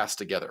multiple tasks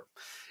together.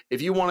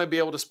 If you want to be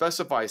able to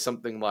specify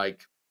something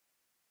like,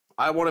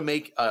 I want to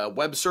make a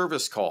web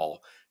service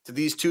call to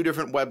these 2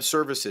 different web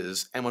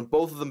services, and when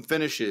both of them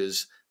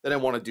finishes, then I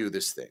want to do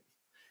this thing.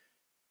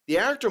 The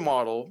actor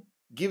model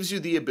gives you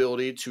the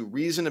ability to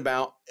reason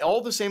about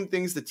all the same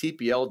things the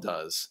TPL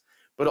does,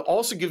 but it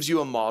also gives you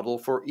a model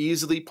for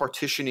easily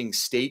partitioning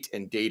state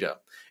and data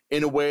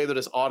in a way that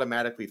is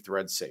automatically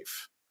thread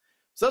safe.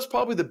 So that's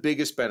probably the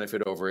biggest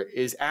benefit over it,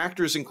 is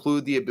actors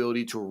include the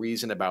ability to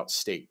reason about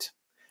state.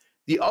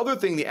 The other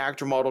thing the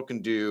actor model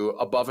can do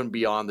above and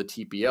beyond the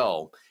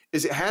TPL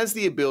is it has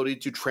the ability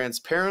to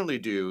transparently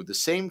do the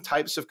same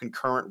types of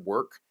concurrent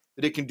work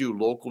that it can do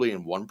locally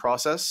in one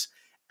process.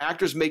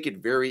 Actors make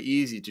it very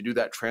easy to do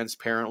that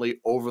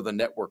transparently over the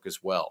network as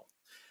well.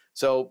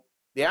 So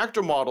the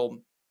actor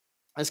model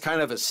is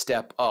kind of a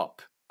step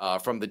up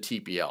from the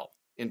TPL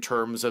in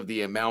terms of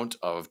the amount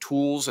of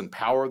tools and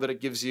power that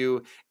it gives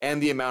you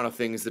and the amount of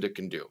things that it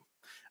can do.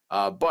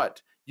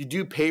 But you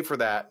do pay for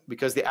that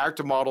because the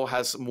actor model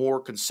has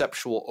more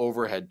conceptual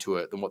overhead to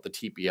it than what the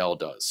TPL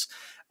does.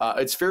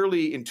 It's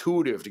fairly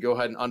intuitive to go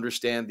ahead and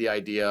understand the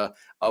idea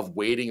of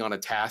waiting on a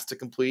task to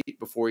complete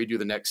before you do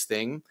the next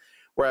thing.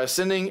 Whereas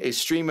sending a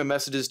stream of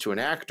messages to an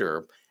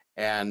actor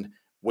and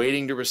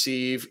waiting to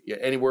receive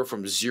anywhere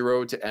from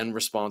 0 to n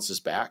responses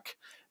back,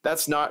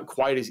 that's not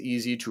quite as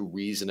easy to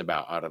reason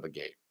about out of the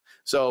gate.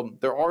 So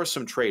there are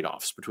some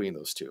trade-offs between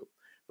those two.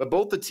 But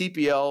both the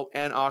TPL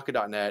and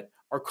Akka.NET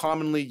are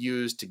commonly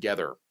used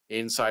together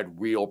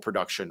inside real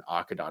production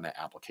Akka.NET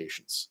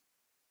applications.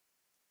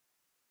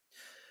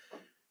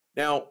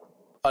 Now,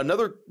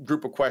 another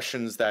group of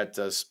questions that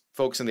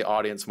folks in the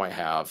audience might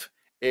have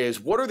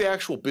is, what are the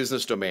actual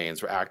business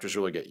domains where actors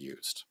really get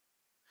used?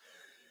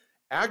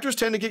 Actors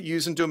tend to get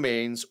used in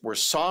domains where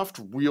soft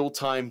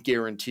real-time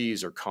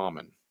guarantees are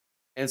common.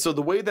 And so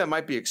the way that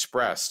might be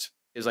expressed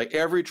is like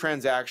every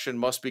transaction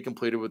must be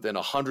completed within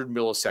 100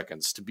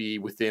 milliseconds to be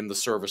within the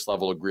service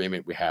level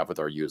agreement we have with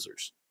our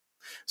users.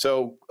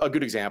 So a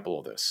good example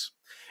of this,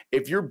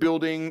 if you're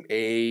building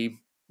a,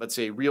 let's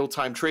say,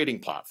 real-time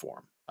trading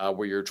platform,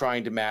 where you're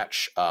trying to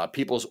match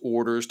people's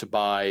orders to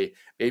buy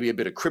maybe a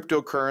bit of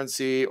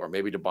cryptocurrency or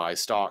maybe to buy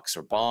stocks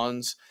or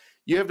bonds,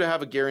 you have to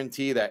have a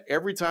guarantee that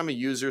every time a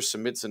user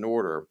submits an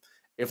order,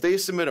 if they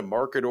submit a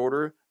market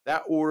order,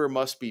 that order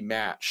must be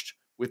matched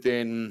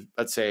within,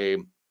 let's say,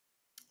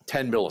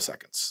 10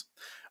 milliseconds.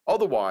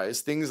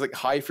 Otherwise, things like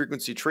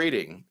high-frequency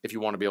trading, if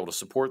you want to be able to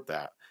support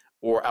that,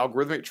 or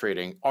algorithmic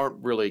trading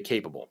aren't really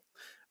capable.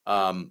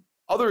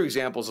 Other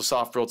examples of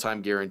soft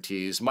real-time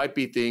guarantees might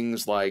be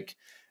things like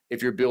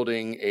if you're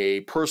building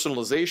a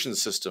personalization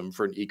system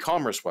for an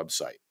e-commerce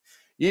website.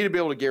 You need to be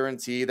able to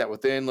guarantee that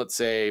within, let's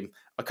say,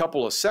 a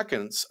couple of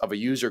seconds of a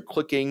user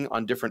clicking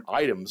on different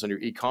items on your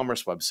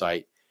e-commerce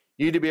website,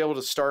 you need to be able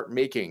to start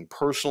making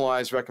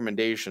personalized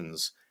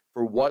recommendations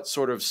for what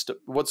sort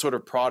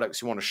of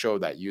products you want to show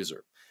that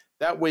user.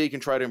 That way you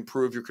can try to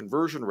improve your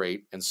conversion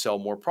rate and sell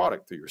more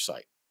product through your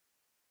site.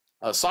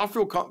 Soft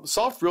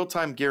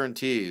real-time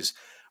guarantees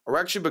are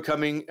actually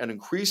becoming an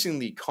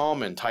increasingly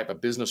common type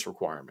of business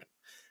requirement.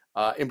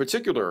 In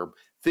particular,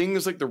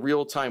 Things like the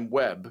real-time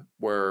web,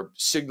 where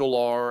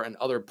SignalR and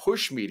other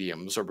push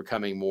mediums are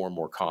becoming more and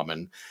more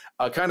common,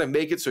 kind of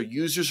make it so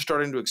users are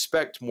starting to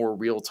expect more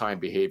real-time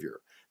behavior.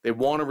 They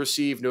want to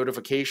receive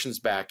notifications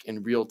back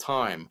in real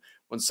time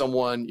when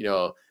someone,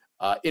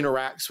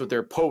 interacts with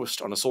their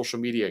post on a social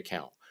media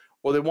account,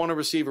 or they want to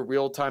receive a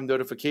real-time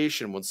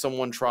notification when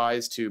someone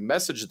tries to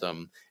message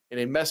them in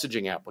a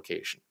messaging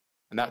application,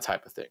 and that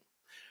type of thing.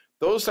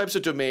 Those types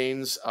of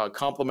domains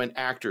complement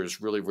actors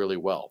really, really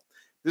well.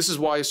 This is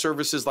why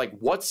services like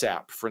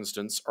WhatsApp, for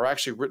instance, are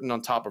actually written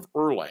on top of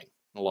Erlang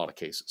in a lot of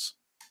cases.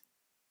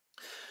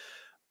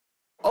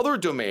 Other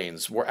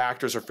domains where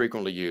actors are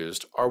frequently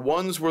used are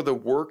ones where the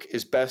work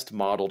is best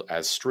modeled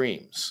as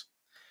streams.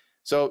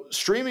 So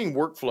streaming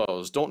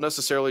workflows don't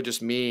necessarily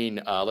just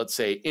mean, let's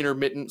say,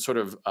 intermittent sort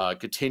of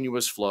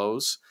continuous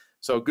flows.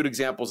 So good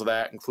examples of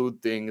that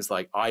include things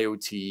like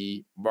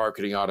IoT,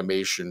 marketing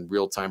automation,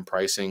 real-time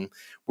pricing,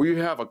 where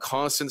you have a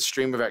constant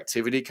stream of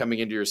activity coming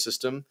into your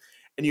system,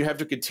 and you have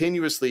to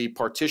continuously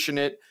partition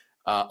it,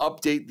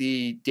 update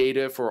the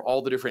data for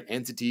all the different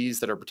entities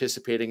that are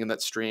participating in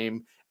that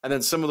stream, and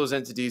then some of those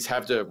entities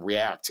have to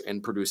react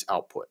and produce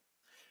output.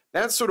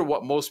 That's sort of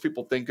what most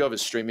people think of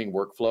as streaming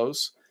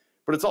workflows,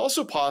 but it's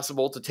also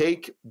possible to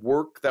take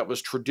work that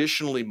was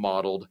traditionally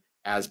modeled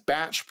as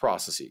batch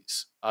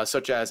processes,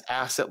 such as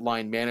asset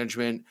line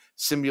management,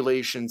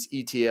 simulations,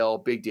 ETL,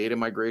 big data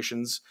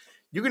migrations.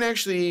 You can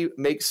actually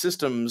make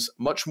systems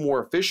much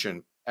more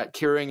efficient at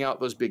carrying out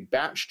those big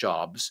batch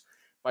jobs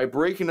by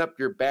breaking up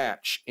your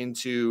batch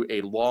into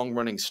a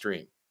long-running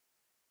stream.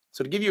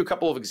 So to give you a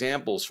couple of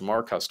examples from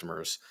our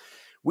customers,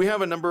 we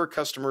have a number of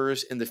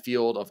customers in the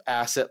field of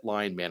asset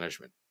line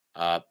management.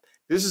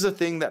 This is a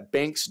thing that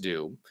banks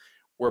do,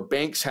 where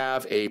banks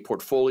have a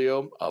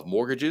portfolio of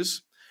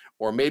mortgages,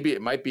 or maybe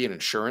it might be an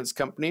insurance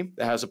company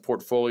that has a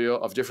portfolio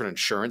of different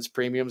insurance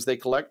premiums they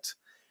collect,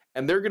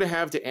 and they're going to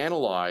have to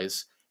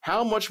analyze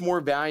how much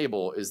more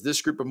valuable is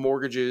this group of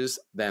mortgages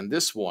than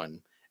this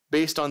one,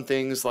 based on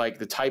things like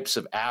the types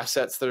of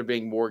assets that are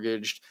being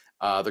mortgaged,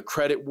 the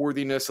credit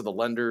worthiness of the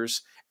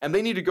lenders, and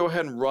they need to go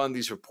ahead and run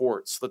these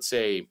reports, let's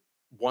say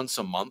once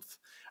a month,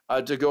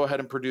 to go ahead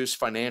and produce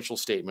financial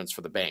statements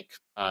for the bank.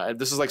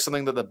 This is like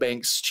something that the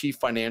bank's chief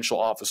financial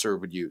officer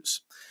would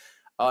use.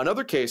 In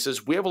other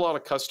cases, we have a lot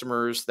of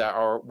customers that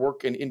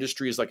work in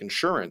industries like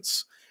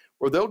insurance,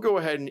 where they'll go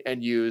ahead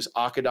and use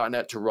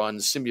Akka.NET to run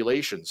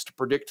simulations to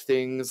predict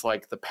things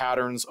like the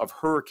patterns of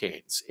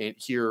hurricanes. And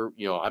here,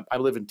 I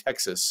live in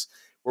Texas,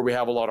 where we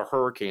have a lot of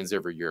hurricanes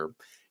every year.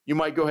 You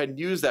might go ahead and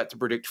use that to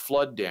predict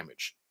flood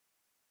damage.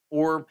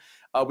 Or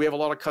we have a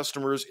lot of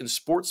customers in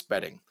sports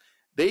betting.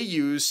 They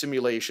use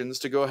simulations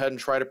to go ahead and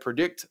try to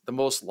predict the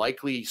most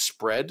likely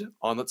spread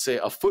on, let's say,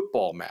 a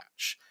football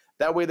match.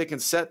 That way they can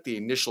set the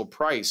initial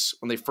price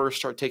when they first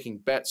start taking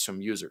bets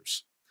from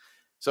users.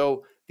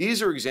 So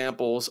these are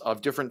examples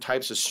of different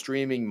types of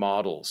streaming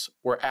models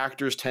where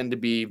actors tend to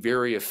be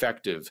very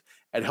effective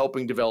at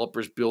helping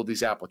developers build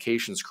these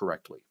applications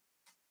correctly.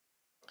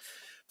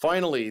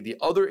 Finally, the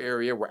other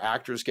area where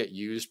actors get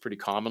used pretty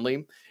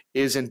commonly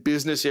is in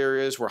business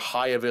areas where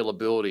high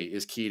availability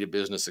is key to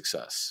business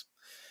success.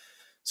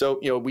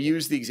 So, we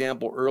used the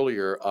example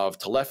earlier of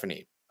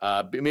telephony,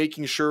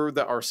 making sure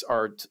that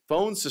our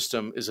phone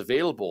system is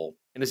available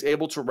and is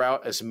able to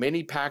route as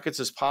many packets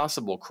as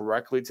possible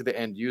correctly to the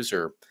end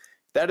user.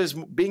 That is,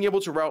 being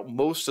able to route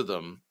most of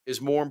them is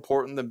more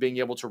important than being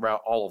able to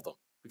route all of them,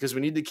 because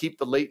we need to keep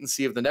the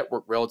latency of the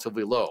network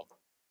relatively low.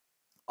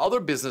 Other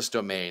business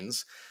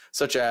domains,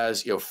 such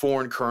as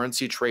foreign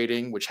currency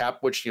trading, which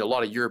a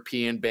lot of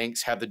European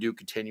banks have to do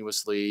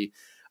continuously,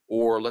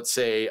 or let's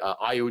say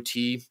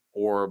IoT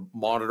or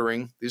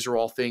monitoring. These are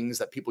all things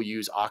that people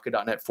use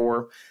Akka.NET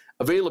for.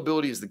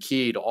 Availability is the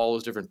key to all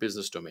those different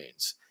business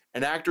domains,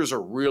 and actors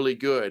are really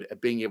good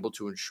at being able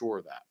to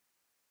ensure that.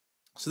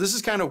 So this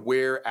is kind of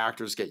where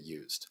actors get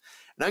used.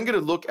 And I'm going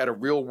to look at a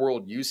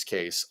real-world use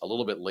case a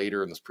little bit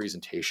later in this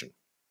presentation.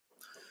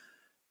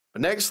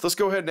 But next, let's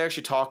go ahead and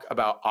actually talk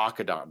about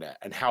Akka.NET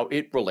and how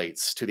it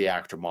relates to the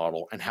actor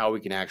model and how we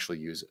can actually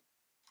use it.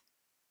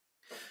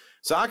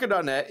 So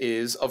Akka.NET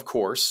is, of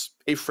course,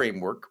 a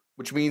framework,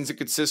 which means it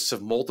consists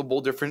of multiple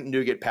different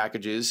NuGet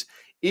packages,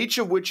 each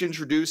of which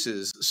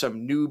introduces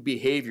some new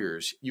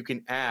behaviors you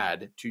can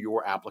add to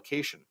your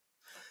application.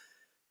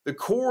 The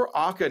core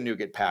Akka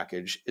NuGet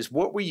package is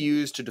what we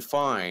use to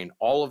define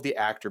all of the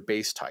actor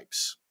base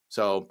types.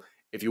 So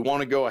if you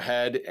want to go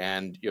ahead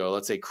and,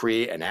 let's say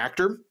create an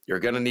actor, you're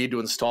going to need to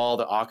install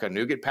the Akka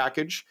NuGet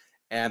package,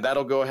 and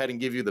that'll go ahead and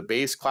give you the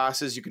base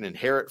classes you can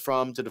inherit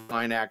from to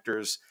define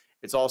actors.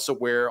 It's also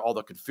where all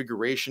the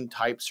configuration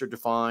types are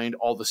defined,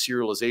 all the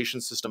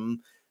serialization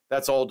system,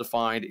 that's all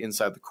defined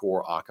inside the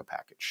core Akka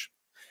package.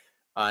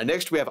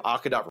 Next, we have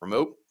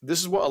Akka.remote.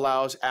 This is what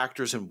allows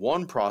actors in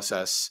one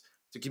process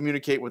to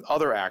communicate with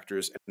other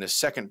actors in a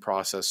second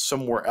process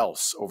somewhere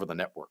else over the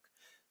network.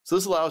 So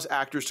this allows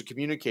actors to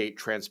communicate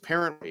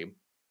transparently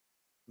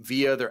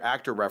via their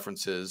actor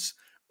references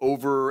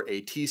over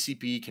a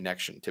TCP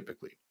connection,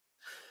 typically.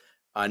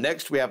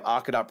 Next, we have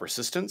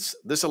Akka.persistence.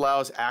 This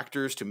allows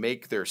actors to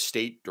make their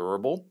state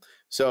durable.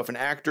 So if an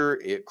actor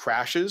it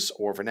crashes,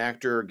 or if an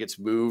actor gets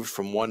moved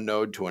from one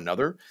node to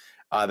another,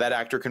 that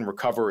actor can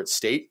recover its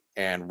state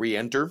and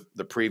re-enter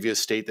the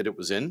previous state that it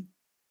was in.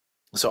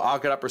 So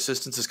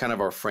Akka.persistence is kind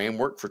of our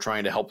framework for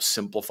trying to help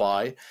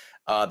simplify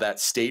that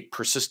state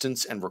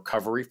persistence and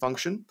recovery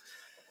function.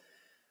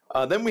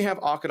 Then we have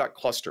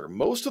Akka.cluster.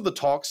 Most of the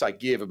talks I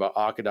give about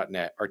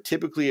Akka.net are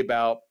typically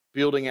about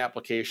building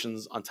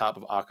applications on top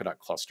of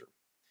Akka.cluster.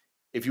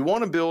 If you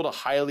want to build a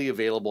highly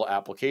available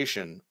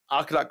application,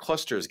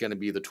 Akka.cluster is going to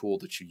be the tool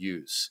that you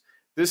use.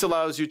 This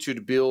allows you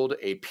to build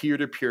a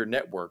peer-to-peer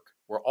network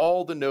where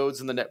all the nodes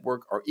in the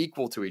network are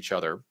equal to each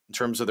other in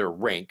terms of their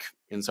rank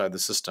inside the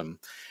system,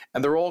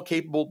 and they're all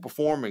capable of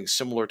performing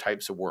similar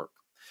types of work.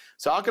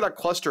 So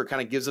Akka.cluster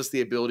kind of gives us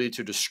the ability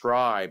to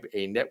describe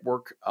a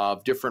network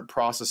of different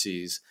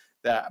processes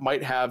that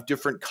might have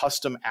different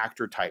custom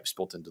actor types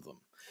built into them.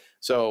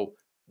 So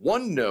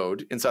one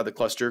node inside the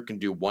cluster can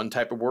do one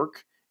type of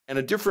work, and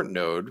a different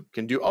node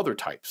can do other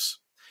types.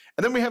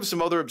 And then we have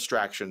some other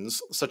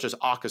abstractions, such as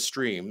Akka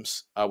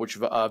streams, which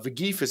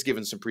Vigif has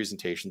given some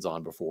presentations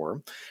on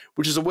before,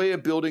 which is a way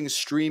of building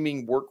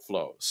streaming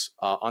workflows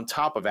on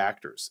top of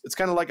actors. It's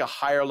kind of like a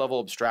higher level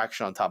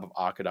abstraction on top of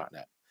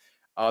Akka.net.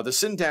 The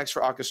syntax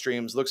for Akka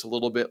streams looks a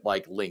little bit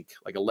like LINQ,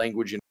 like a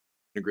language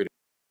integrated.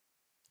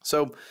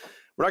 So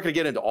we're not going to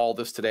get into all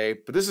this today,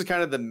 but this is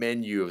kind of the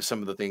menu of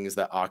some of the things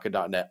that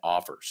Akka.net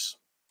offers.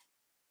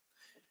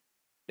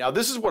 Now,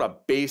 this is what a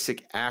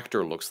basic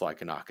actor looks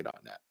like in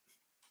Akka.net.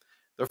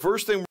 The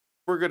first thing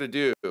we're going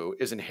to do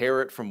is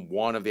inherit from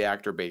one of the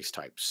actor base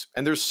types,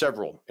 and there's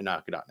several in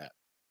Akka.net.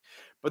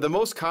 But the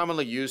most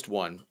commonly used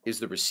one is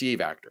the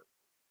receive actor.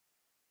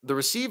 The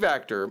receive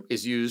actor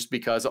is used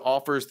because it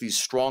offers these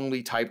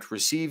strongly typed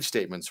receive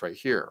statements right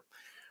here.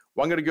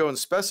 Well, I'm going to go and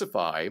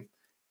specify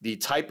the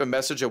type of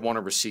message I want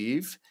to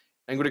receive.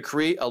 I'm going to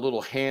create a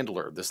little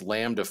handler, this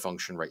lambda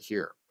function right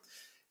here.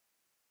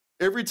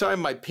 Every time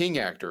my ping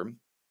actor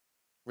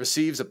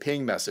receives a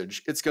ping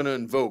message, it's going to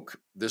invoke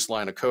this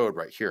line of code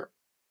right here.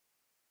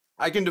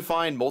 I can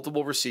define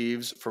multiple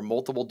receives for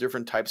multiple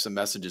different types of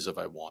messages if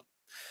I want.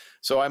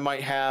 So I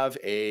might have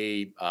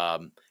a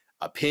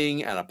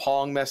ping and a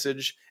pong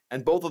message,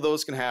 and both of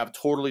those can have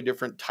totally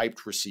different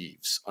typed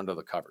receives under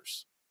the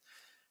covers.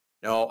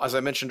 Now, as I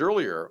mentioned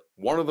earlier,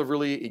 one of the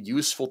really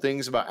useful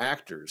things about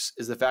actors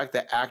is the fact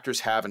that actors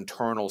have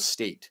internal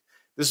state.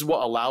 This is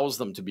what allows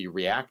them to be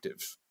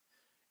reactive.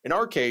 In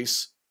our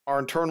case, our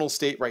internal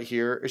state right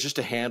here is just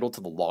a handle to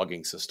the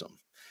logging system.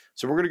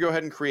 So we're going to go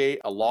ahead and create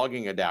a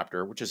logging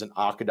adapter, which is an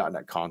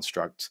Akka.net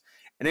construct.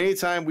 And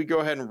anytime we go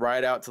ahead and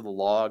write out to the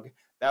log,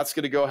 that's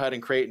going to go ahead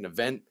and create an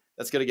event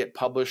that's going to get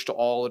published to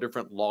all the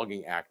different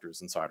logging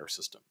actors inside our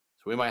system.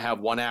 So we might have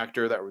one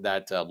actor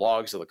that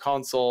logs to the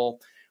console.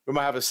 We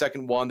might have a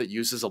second one that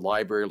uses a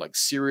library like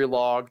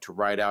Serialog to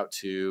write out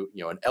to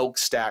an elk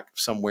stack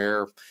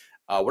somewhere,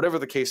 whatever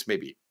the case may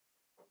be.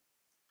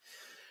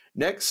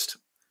 Next,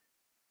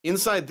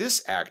 inside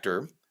this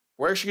actor,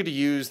 we're actually going to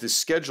use the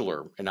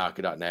scheduler in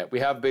Akka.net. We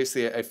have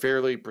basically a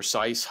fairly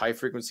precise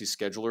high-frequency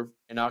scheduler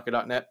in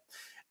Akka.net.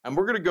 And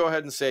we're going to go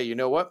ahead and say, you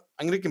know what?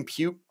 I'm going to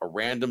compute a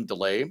random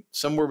delay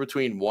somewhere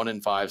between 1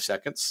 and 5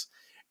 seconds.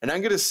 And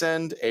I'm going to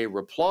send a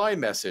reply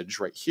message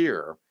right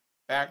here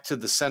back to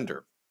the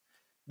sender.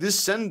 This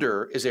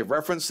sender is a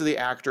reference to the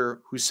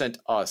actor who sent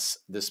us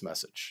this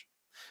message.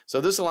 So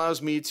this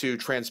allows me to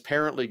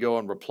transparently go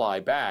and reply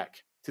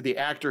back to the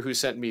actor who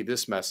sent me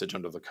this message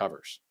under the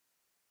covers.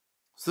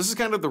 So this is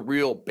kind of the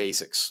real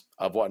basics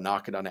of what an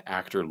Akka.net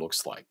actor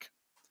looks like.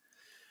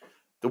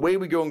 The way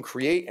we go and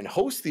create and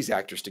host these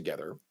actors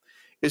together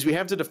is we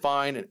have to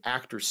define an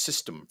actor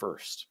system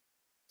first.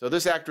 So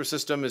this actor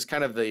system is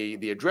kind of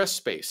the address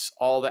space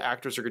all the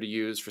actors are going to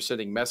use for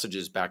sending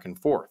messages back and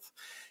forth.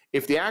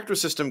 If the actor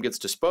system gets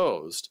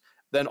disposed,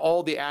 then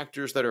all the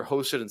actors that are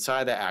hosted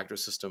inside that actor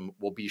system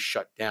will be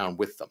shut down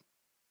with them.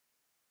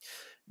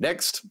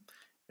 Next,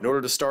 in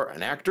order to start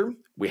an actor,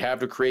 we have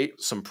to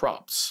create some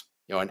props.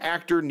 An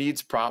actor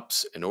needs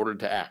props in order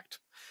to act.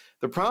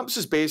 The props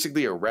is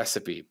basically a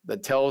recipe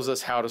that tells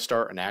us how to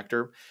start an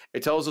actor.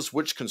 It tells us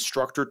which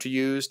constructor to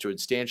use to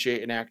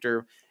instantiate an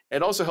actor.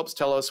 It also helps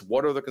tell us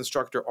what are the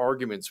constructor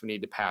arguments we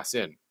need to pass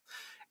in.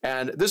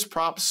 And this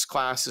props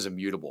class is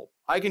immutable.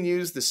 I can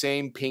use the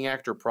same ping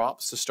actor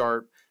props to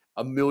start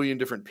a million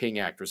different ping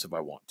actors if I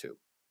want to.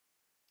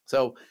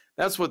 So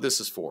that's what this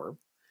is for.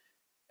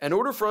 In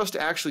order for us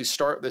to actually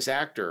start this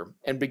actor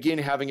and begin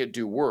having it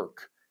do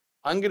work,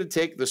 I'm going to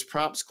take this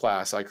props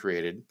class I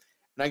created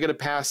and I'm going to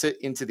pass it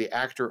into the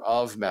actor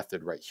of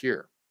method right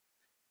here.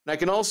 And I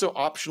can also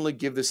optionally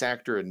give this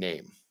actor a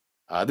name.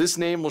 This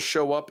name will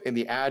show up in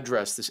the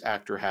address this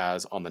actor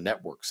has on the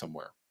network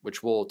somewhere,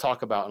 which we'll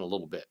talk about in a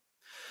little bit.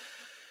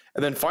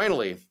 And then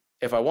finally,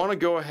 if I want to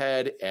go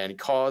ahead and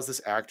cause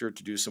this actor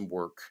to do some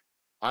work,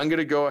 I'm going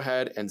to go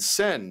ahead and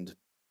send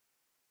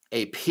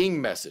a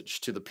ping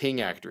message to the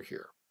ping actor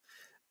here.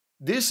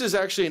 This is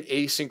actually an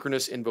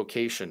asynchronous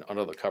invocation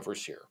under the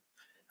covers here.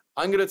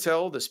 I'm going to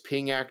tell this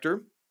ping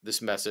actor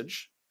this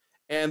message,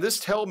 and this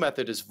tell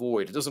method is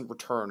void. It doesn't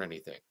return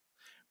anything.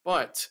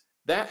 But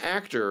that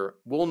actor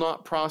will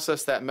not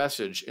process that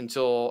message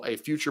until a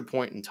future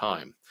point in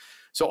time.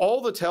 So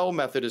all the tell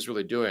method is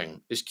really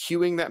doing is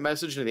queuing that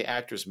message into the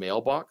actor's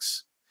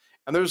mailbox,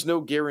 and there's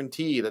no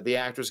guarantee that the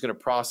actor is going to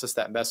process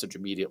that message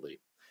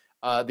immediately.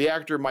 The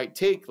actor might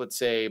take, let's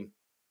say,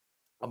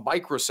 a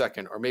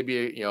microsecond or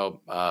maybe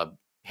a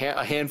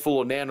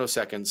handful of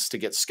nanoseconds to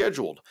get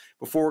scheduled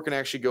before it can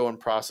actually go and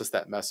process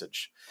that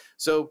message.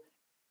 So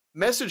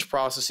message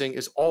processing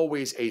is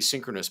always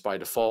asynchronous by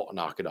default on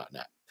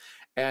Akka.net.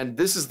 And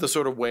this is the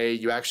sort of way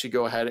you actually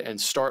go ahead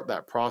and start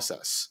that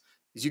process.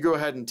 Is you go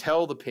ahead and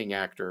tell the ping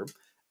actor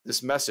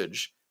this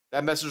message.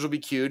 That message will be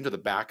queued into the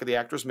back of the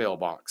actor's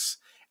mailbox,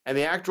 and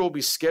the actor will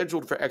be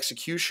scheduled for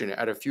execution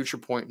at a future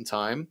point in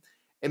time.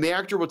 And the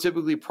actor will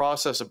typically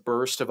process a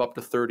burst of up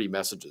to 30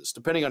 messages,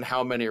 depending on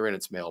how many are in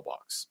its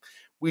mailbox.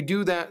 We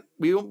do that,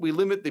 we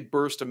limit the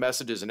burst of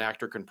messages an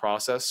actor can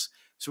process,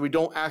 so we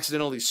don't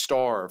accidentally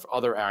starve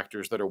other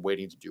actors that are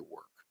waiting to do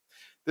work.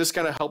 This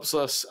kind of helps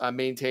us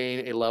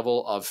maintain a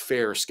level of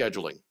fair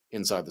scheduling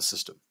inside the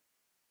system.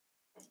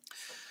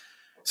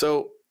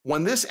 So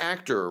when this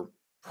actor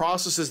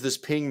processes this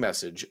ping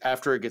message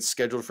after it gets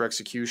scheduled for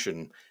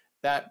execution,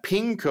 that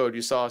ping code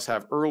you saw us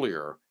have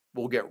earlier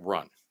will get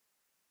run.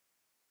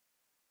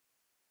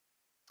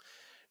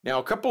 Now,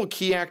 a couple of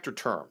key actor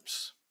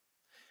terms.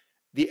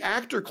 The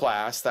actor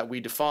class that we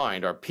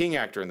defined, our ping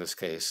actor in this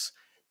case,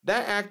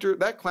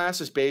 that class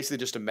is basically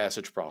just a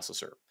message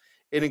processor.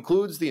 It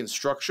includes the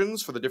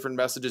instructions for the different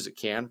messages it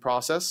can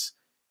process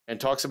and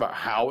talks about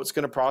how it's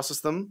going to process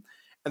them.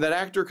 And that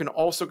actor can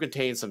also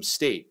contain some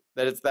state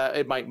that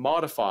it might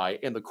modify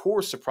in the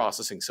course of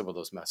processing some of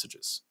those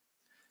messages.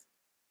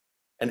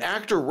 An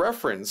actor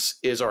reference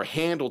is our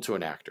handle to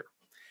an actor.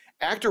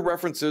 Actor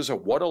references are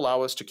what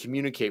allow us to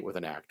communicate with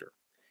an actor.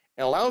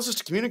 It allows us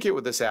to communicate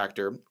with this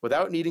actor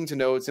without needing to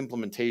know its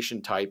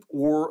implementation type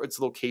or its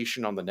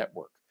location on the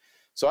network.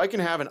 So I can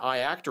have an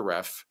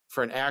iActorRef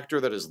for an actor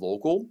that is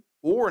local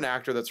or an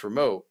actor that's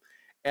remote,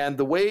 and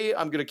the way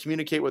I'm going to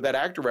communicate with that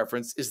actor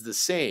reference is the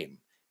same,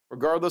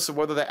 regardless of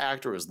whether the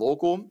actor is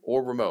local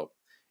or remote.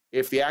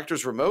 If the actor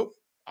is remote,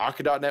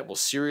 Akka.net will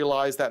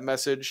serialize that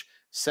message,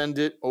 send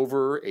it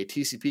over a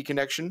TCP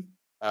connection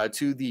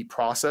to the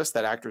process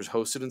that actor is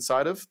hosted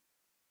inside of,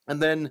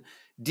 and then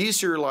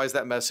deserialize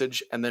that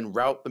message and then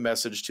route the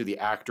message to the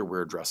actor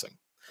we're addressing.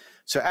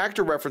 So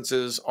actor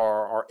references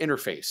are our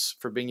interface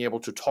for being able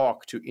to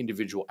talk to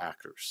individual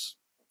actors.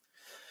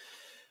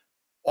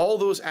 All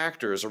those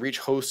actors are each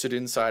hosted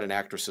inside an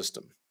actor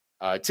system.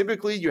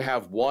 Typically, you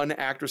have one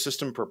actor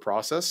system per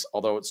process,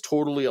 although it's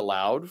totally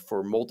allowed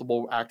for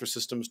multiple actor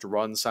systems to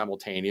run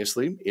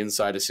simultaneously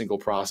inside a single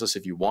process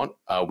if you want.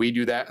 We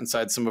do that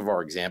inside some of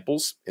our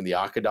examples in the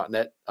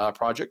Akka.net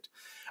project.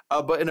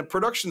 But in a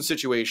production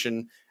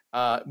situation,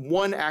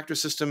 one actor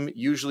system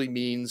usually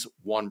means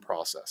one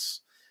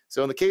process.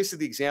 So in the case of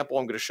the example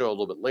I'm going to show a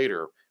little bit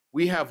later,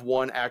 we have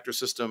one actor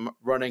system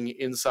running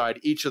inside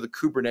each of the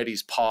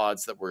Kubernetes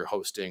pods that we're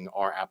hosting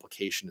our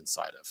application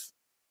inside of.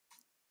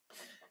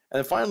 And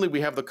then finally,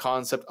 we have the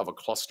concept of a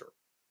cluster.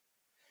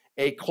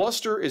 A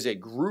cluster is a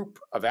group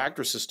of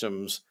actor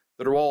systems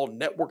that are all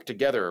networked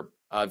together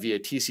via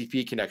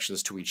TCP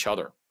connections to each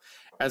other.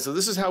 And so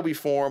this is how we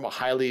form a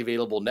highly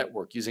available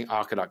network using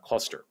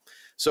Akka.cluster.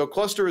 So a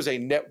cluster is a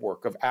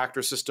network of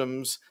actor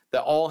systems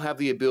that all have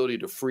the ability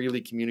to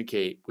freely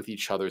communicate with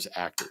each other's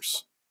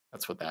actors.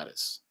 That's what that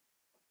is.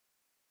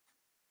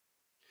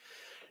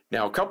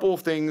 Now, a couple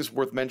of things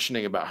worth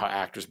mentioning about how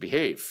actors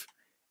behave.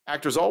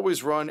 Actors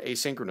always run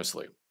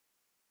asynchronously.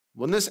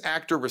 When this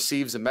actor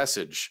receives a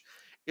message,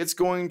 it's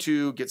going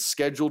to get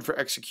scheduled for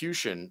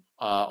execution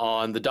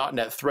on the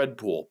 .NET thread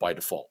pool by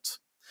default.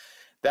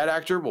 That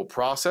actor will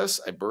process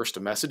a burst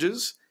of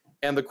messages,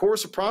 and in the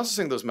course of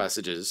processing those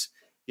messages,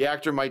 the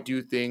actor might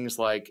do things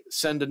like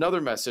send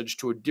another message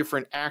to a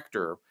different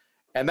actor,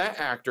 and that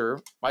actor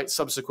might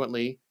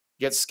subsequently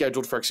get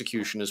scheduled for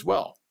execution as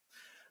well.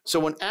 So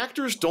when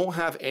actors don't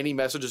have any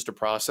messages to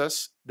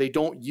process, they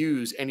don't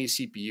use any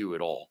CPU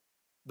at all.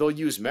 They'll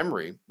use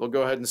memory. They'll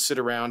go ahead and sit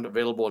around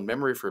available in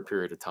memory for a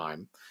period of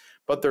time,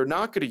 but they're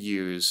not going to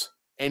use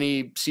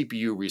any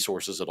CPU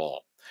resources at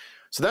all.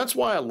 So that's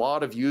why a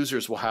lot of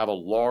users will have a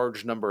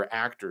large number of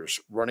actors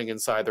running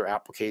inside their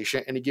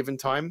application at any given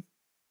time.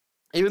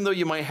 Even though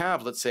you might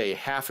have, let's say,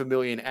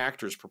 500,000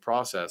 actors per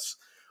process,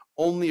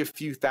 only a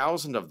few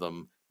thousand of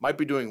them might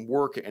be doing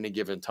work at any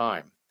given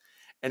time.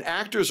 And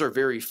actors are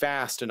very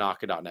fast in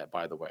Akka.net,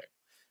 by the way.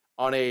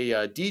 On a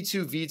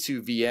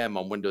D2v2 VM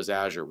on Windows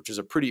Azure, which is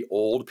a pretty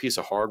old piece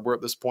of hardware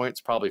at this point,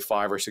 it's probably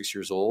 5 or 6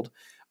 years old,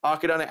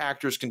 Akka.net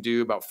actors can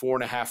do about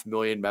 4.5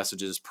 million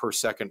messages per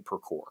second per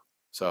core.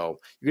 So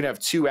you can have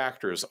 2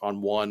 actors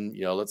on one,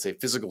 let's say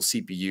physical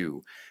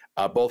CPU,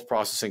 both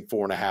processing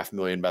 4.5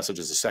 million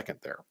messages a second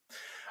there.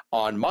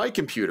 On my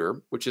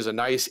computer, which is a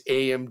nice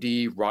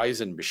AMD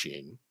Ryzen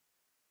machine,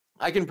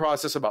 I can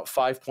process about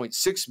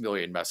 5.6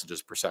 million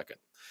messages per second.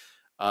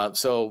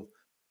 So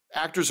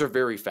actors are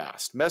very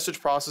fast. Message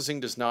processing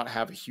does not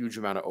have a huge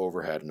amount of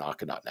overhead in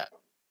Akka.NET.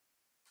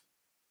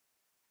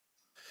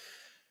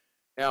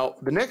 Now,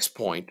 the next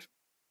point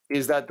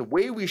is that the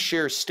way we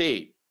share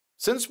state,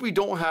 since we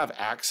don't have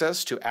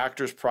access to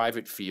actors'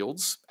 private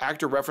fields,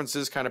 actor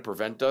references kind of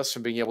prevent us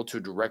from being able to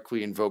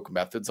directly invoke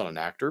methods on an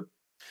actor.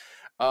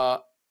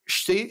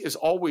 State is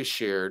always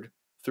shared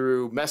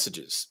through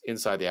messages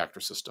inside the actor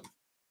system.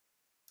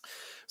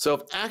 So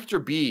if actor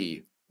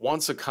B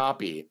wants a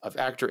copy of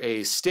actor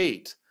A's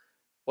state,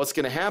 what's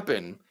going to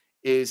happen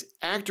is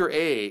actor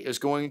A is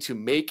going to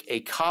make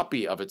a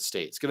copy of its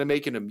state. It's going to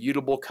make an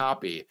immutable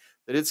copy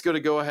that it's going to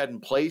go ahead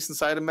and place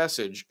inside a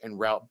message and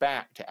route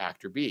back to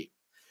actor B.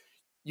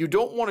 You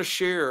don't want to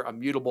share a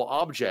mutable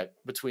object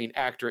between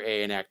actor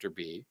A and actor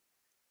B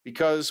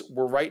because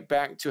we're right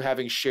back to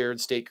having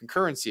shared state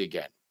concurrency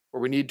again,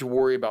 where we need to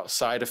worry about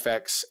side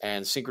effects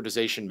and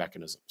synchronization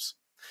mechanisms.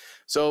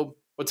 So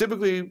what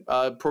typically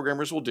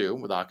programmers will do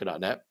with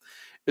Akka.NET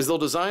is they'll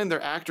design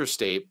their actor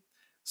state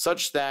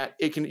such that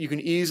you can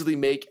easily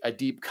make a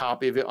deep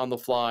copy of it on the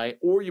fly,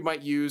 or you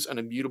might use an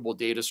immutable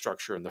data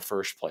structure in the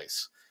first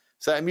place.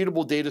 So that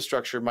immutable data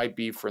structure might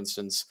be, for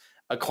instance,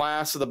 a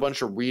class with a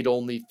bunch of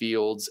read-only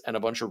fields and a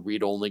bunch of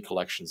read-only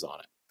collections on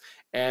it.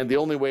 And the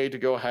only way to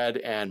go ahead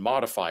and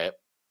modify it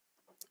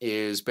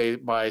is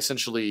by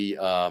essentially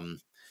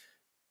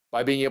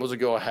by being able to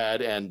go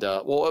ahead and,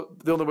 the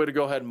only way to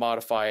go ahead and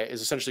modify it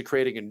is essentially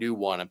creating a new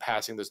one and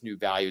passing those new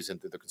values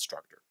into the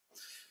constructor.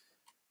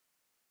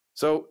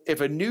 So if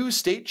a new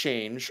state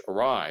change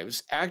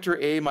arrives, actor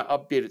A might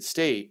update its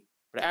state,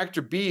 but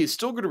actor B is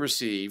still going to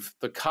receive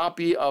the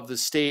copy of the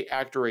state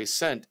actor A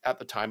sent at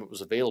the time it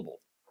was available.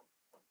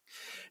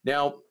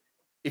 Now,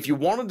 if you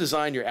want to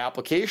design your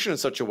application in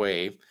such a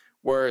way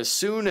where as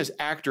soon as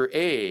actor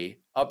A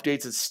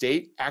updates its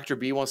state, actor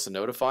B wants to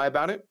notify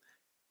about it,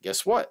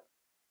 guess what?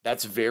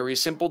 That's very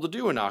simple to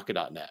do in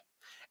Akka.NET.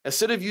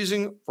 Instead of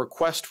using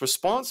request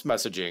response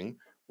messaging,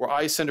 where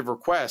I send a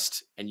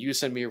request and you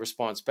send me a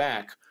response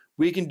back,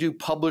 we can do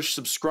publish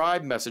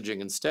subscribe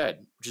messaging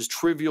instead, which is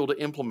trivial to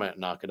implement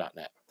in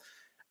Akka.NET.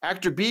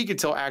 Actor B can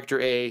tell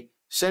actor A,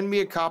 send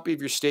me a copy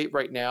of your state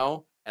right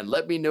now and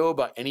let me know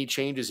about any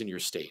changes in your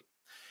state.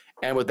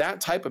 And with that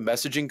type of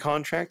messaging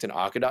contract in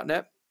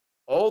Akka.NET,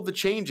 all the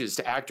changes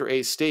to actor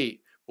A's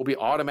state will be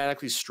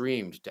automatically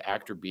streamed to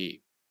actor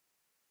B.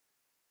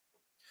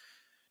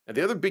 Now,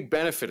 the other big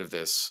benefit of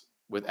this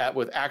with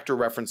actor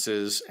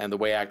references and the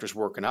way actors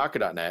work in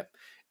Akka.NET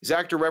is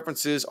actor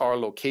references are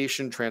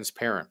location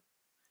transparent.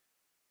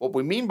 What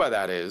we mean by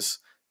that is,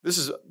 this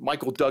is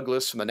Michael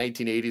Douglas from the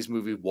 1980s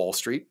movie Wall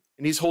Street,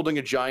 and he's holding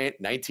a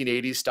giant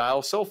 1980s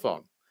style cell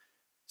phone.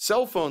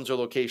 Cell phones are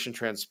location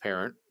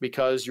transparent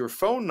because your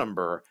phone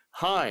number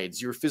hides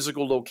your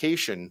physical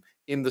location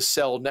in the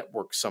cell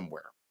network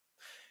somewhere.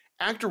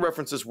 Actor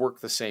references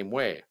work the same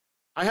way.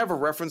 I have a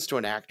reference to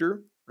an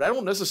actor, but I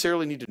don't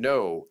necessarily need to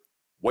know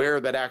where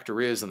that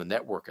actor is in the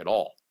network at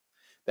all.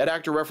 That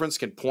actor reference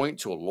can point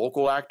to a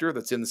local actor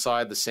that's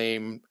inside the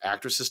same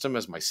actor system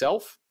as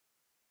myself,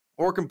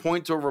 or can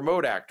point to a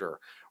remote actor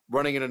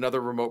running in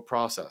another remote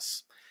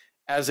process.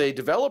 As a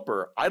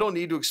developer, I don't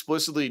need to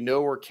explicitly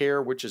know or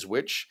care which is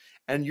which,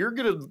 and you're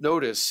going to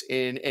notice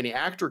in any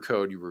actor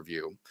code you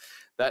review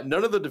that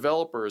none of the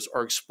developers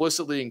are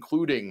explicitly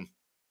including,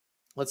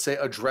 let's say,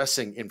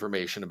 addressing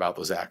information about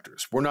those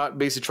actors. We're not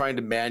basically trying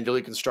to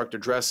manually construct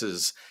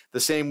addresses the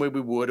same way we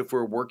would if we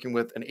were working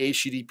with an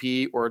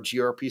HTTP or a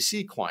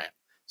gRPC client,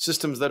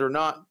 systems that are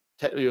not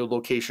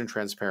location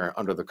transparent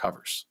under the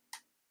covers.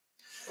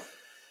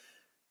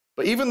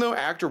 But even though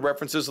actor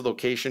references are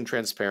location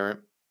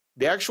transparent,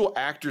 the actual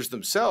actors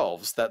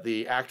themselves that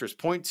the actors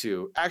point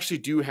to actually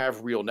do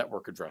have real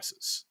network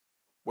addresses,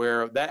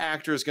 where that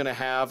actor is going to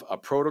have a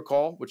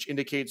protocol which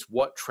indicates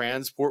what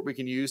transport we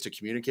can use to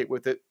communicate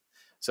with it.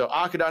 So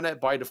Akka.NET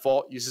by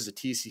default uses a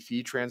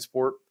TCP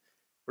transport,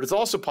 but it's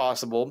also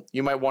possible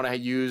you might want to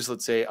use,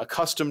 let's say, a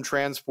custom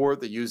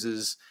transport that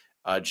uses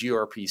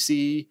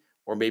gRPC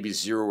or maybe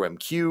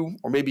 0MQ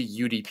or maybe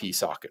UDP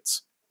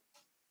sockets.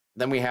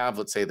 Then we have,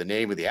 let's say, the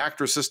name of the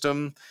actor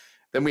system.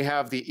 Then we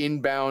have the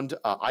inbound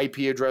IP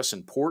address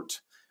and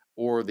port,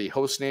 or the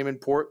host name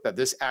and port that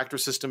this actor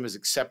system is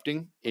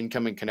accepting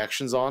incoming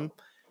connections on.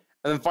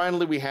 And then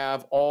finally, we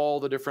have all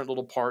the different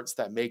little parts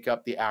that make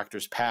up the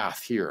actor's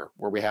path here,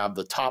 where we have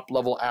the top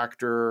level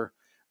actor,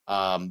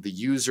 the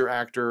user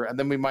actor, and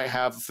then we might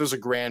have, if there's a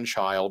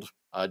grandchild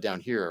down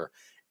here,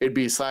 it'd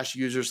be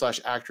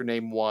 /user/actor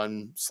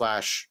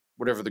name1/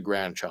 whatever the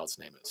grandchild's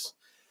name is.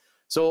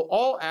 So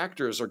all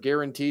actors are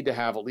guaranteed to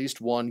have at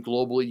least one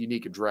globally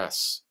unique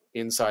address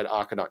inside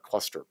Akka.NET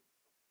cluster.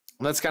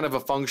 And that's kind of a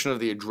function of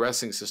the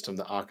addressing system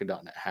that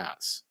Akka.NET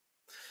has.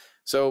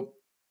 So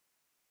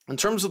in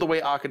terms of the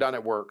way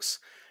Akka.NET works,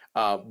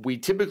 we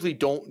typically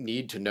don't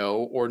need to know,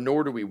 or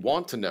nor do we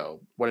want to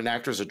know, what an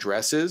actor's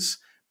address is.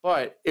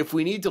 But if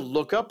we need to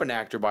look up an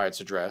actor by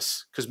its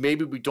address, because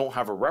maybe we don't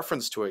have a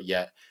reference to it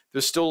yet,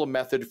 there's still a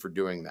method for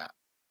doing that.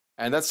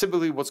 And that's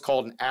typically what's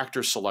called an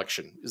actor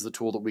selection, is the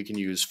tool that we can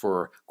use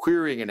for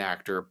querying an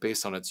actor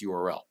based on its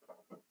URL.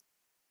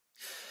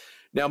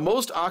 Now,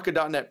 most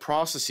Akka.NET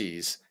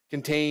processes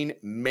contain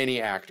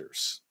many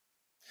actors.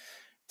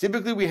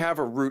 Typically, we have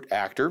a root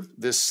actor,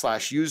 this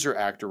 /user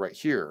actor right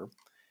here,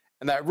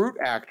 and that root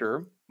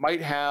actor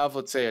might have,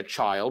 let's say, a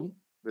child,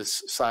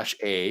 this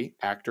 /a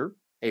actor,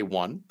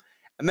 A1,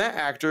 and that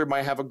actor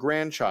might have a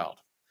grandchild.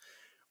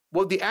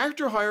 What the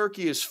actor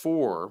hierarchy is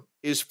for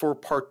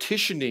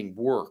partitioning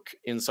work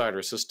inside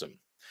our system,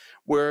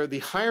 where the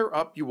higher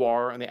up you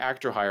are in the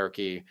actor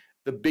hierarchy,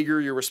 the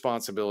bigger your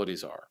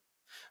responsibilities are.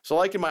 So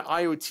like in my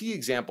IoT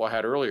example I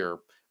had earlier,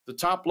 the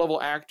top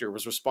level actor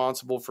was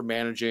responsible for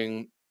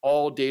managing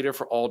all data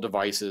for all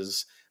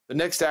devices. The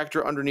next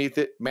actor underneath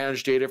it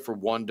managed data for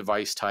one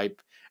device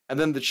type. And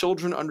then the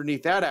children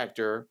underneath that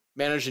actor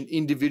managed an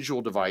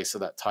individual device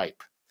of that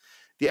type.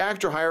 The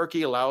actor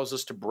hierarchy allows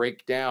us to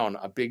break down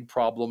a big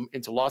problem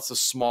into lots of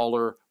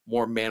smaller,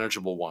 more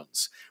manageable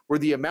ones, where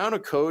the amount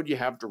of code you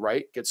have to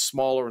write gets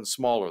smaller and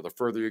smaller the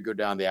further you go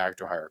down the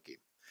actor hierarchy.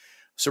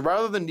 So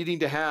rather than needing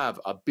to have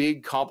a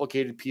big,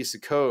 complicated piece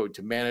of code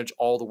to manage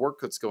all the work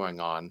that's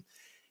going on,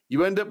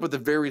 you end up with a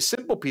very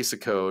simple piece of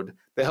code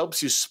that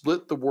helps you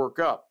split the work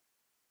up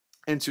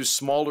into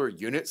smaller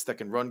units that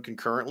can run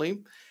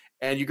concurrently.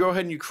 And you go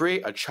ahead and you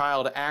create a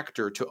child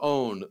actor to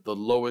own the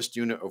lowest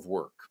unit of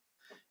work.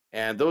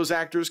 And those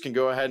actors can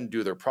go ahead and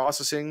do their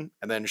processing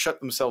and then shut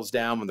themselves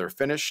down when they're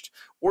finished,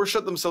 or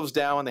shut themselves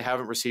down when they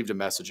haven't received a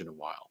message in a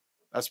while.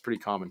 That's pretty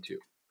common too.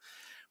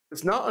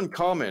 It's not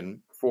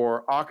uncommon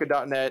for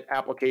Akka.NET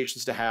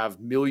applications to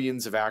have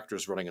millions of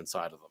actors running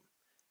inside of them.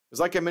 Because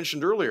like I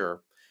mentioned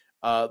earlier,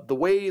 the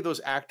way those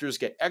actors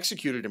get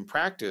executed in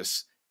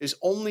practice is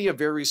only a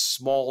very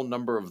small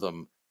number of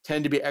them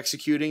tend to be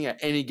executing at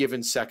any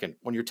given second.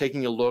 When you're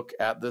taking a look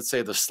at, let's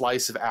say, the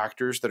slice of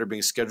actors that are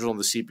being scheduled on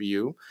the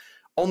CPU,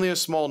 only a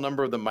small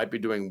number of them might be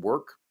doing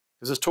work.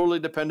 This is totally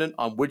dependent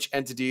on which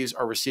entities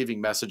are receiving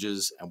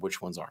messages and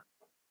which ones aren't.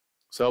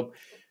 So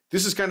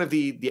this is kind of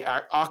the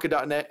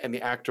Akka.NET and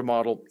the actor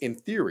model in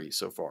theory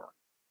so far.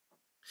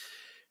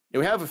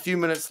 Now we have a few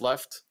minutes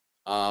left,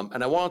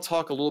 and I want to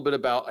talk a little bit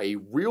about a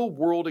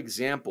real-world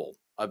example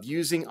of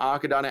using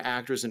Akka.NET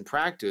actors in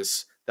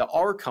practice that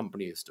our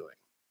company is doing.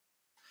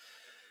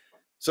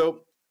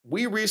 So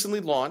we recently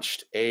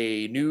launched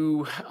a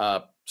new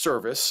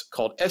service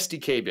called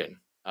SDK Bin.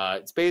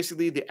 It's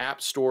basically the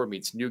App Store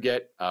meets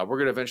NuGet. We're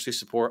going to eventually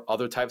support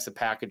other types of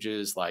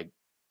packages like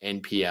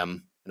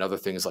NPM and other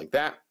things like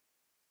that.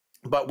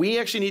 But we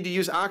actually need to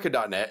use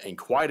Akka.NET in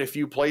quite a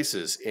few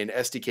places in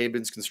SDK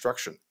Bin's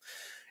construction.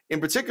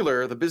 In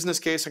particular, the business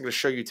case I'm going to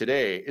show you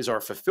today is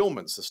our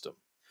fulfillment system,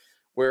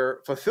 where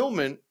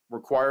fulfillment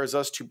requires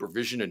us to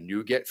provision a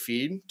NuGet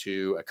feed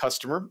to a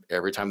customer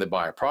every time they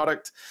buy a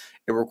product.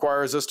 It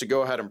requires us to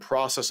go ahead and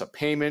process a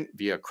payment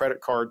via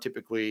credit card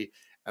typically,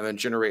 and then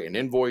generate an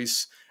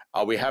invoice.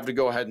 We have to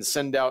go ahead and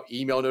send out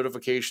email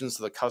notifications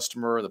to the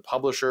customer and the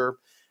publisher.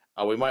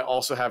 We might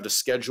also have to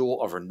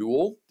schedule a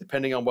renewal,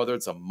 depending on whether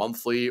it's a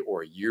monthly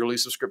or a yearly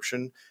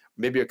subscription.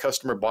 Maybe a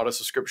customer bought a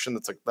subscription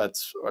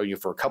that's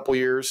for a couple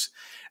years.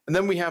 And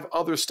then we have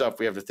other stuff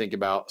we have to think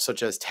about,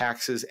 such as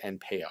taxes and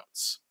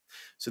payouts.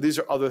 So these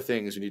are other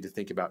things we need to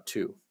think about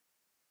too.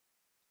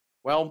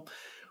 Well,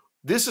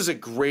 this is a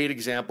great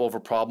example of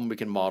a problem we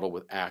can model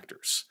with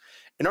actors.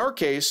 In our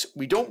case,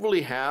 we don't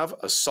really have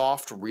a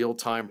soft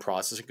real-time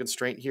processing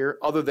constraint here,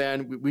 other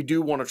than we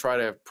do want to try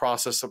to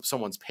process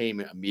someone's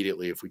payment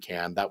immediately if we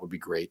can. That would be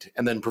great.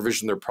 And then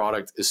provision their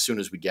product as soon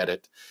as we get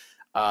it.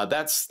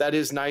 That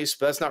is nice,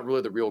 but that's not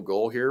really the real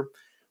goal here.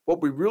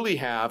 What we really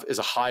have is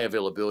a high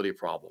availability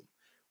problem.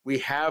 We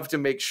have to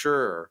make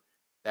sure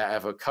that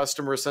if a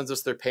customer sends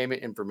us their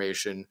payment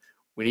information,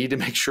 we need to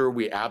make sure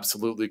we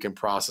absolutely can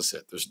process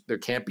it. There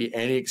can't be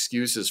any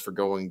excuses for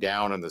going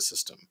down in the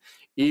system,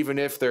 even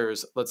if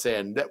there's, let's say,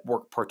 a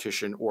network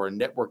partition or a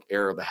network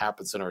error that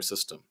happens in our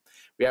system.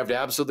 We have to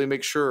absolutely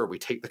make sure we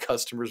take the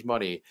customer's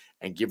money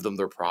and give them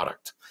their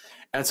product.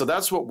 And so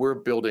that's what we're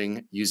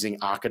building using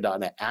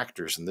Akka.NET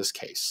actors in this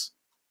case.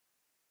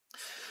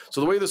 So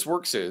the way this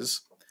works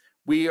is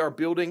we are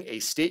building a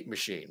state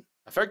machine.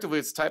 Effectively,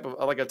 it's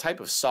a type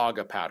of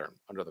saga pattern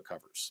under the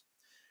covers,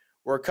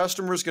 where a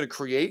customer is going to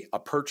create a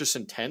purchase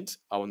intent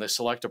when they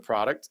select a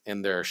product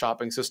in their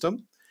shopping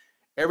system.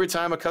 Every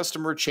time a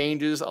customer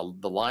changes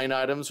the line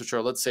items, which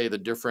are, let's say, the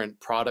different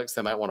products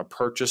they might want to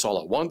purchase all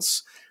at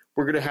once,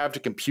 we're going to have to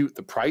compute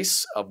the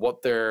price of what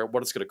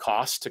it's going to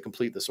cost to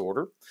complete this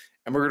order,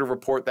 and we're going to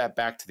report that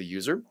back to the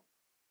user.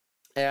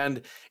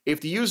 And if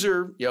the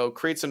user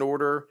creates an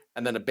order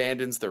and then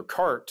abandons their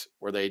cart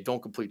where they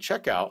don't complete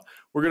checkout,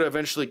 we're going to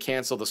eventually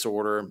cancel this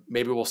order.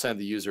 Maybe we'll send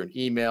the user an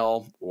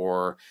email,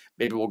 or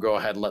maybe we'll go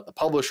ahead and let the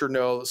publisher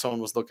know that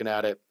someone was looking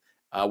at it,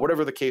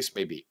 whatever the case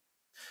may be.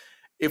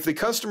 If the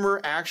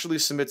customer actually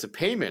submits a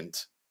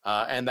payment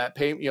and that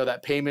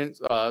payment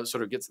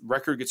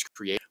record gets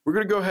created, we're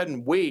going to go ahead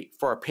and wait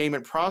for our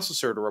payment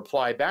processor to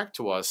reply back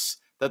to us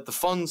that the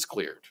funds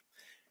cleared.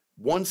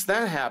 Once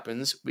that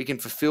happens, we can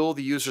fulfill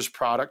the user's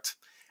product,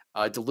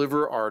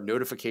 deliver our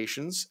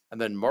notifications,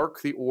 and then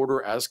mark the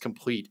order as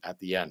complete at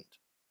the end.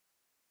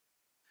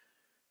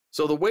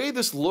 So the way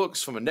this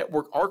looks from a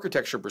network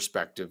architecture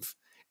perspective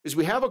is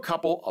we have a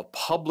couple of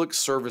public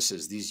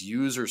services, these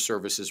user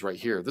services right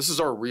here. This is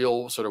our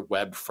real sort of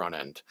web front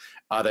end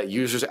that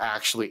users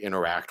actually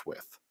interact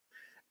with.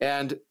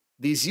 And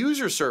these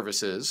user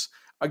services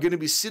are going to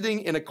be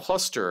sitting in a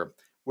cluster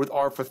with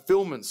our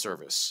fulfillment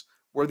service,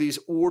 where these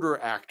order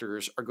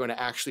actors are going to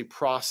actually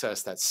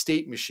process that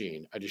state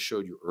machine I just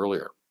showed you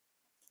earlier.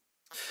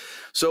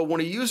 So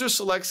when a user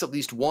selects at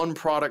least one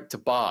product to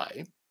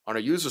buy on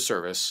a user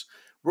service,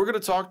 we're going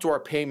to talk to our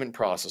payment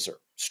processor,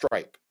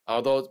 Stripe.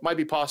 Although it might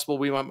be possible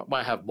we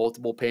might have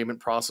multiple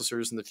payment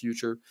processors in the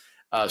future,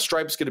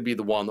 Stripe's going to be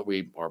the one that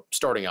we are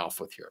starting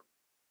off with here.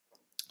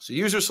 So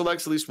user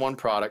selects at least one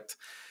product,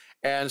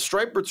 and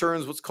Stripe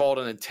returns what's called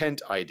an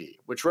intent ID,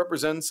 which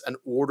represents an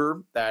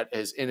order that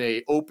is in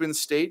an open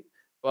state,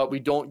 but we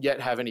don't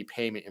yet have any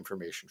payment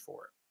information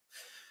for it.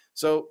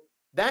 So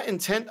that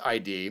intent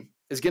ID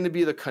is going to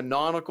be the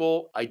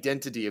canonical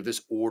identity of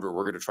this order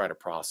we're going to try to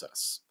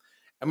process.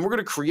 And we're going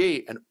to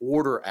create an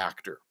order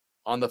actor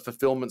on the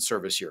fulfillment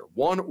service here,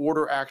 one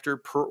order actor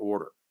per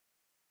order.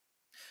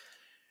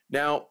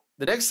 Now,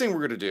 the next thing we're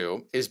going to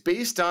do is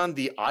based on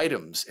the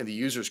items in the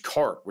user's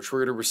cart, which we're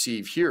going to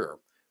receive here,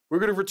 we're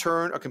going to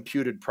return a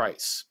computed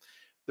price.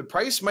 The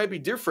price might be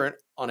different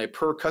on a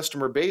per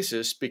customer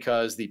basis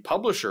because the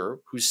publisher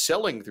who's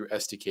selling through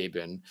SDK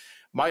bin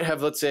might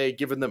have, let's say,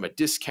 given them a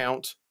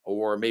discount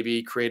or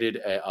maybe created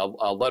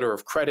a letter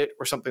of credit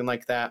or something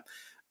like that.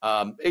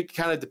 Or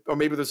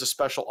maybe there's a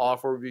special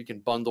offer where you can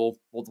bundle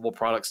multiple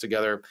products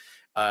together.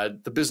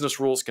 The business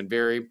rules can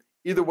vary.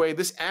 Either way,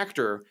 this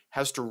actor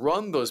has to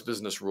run those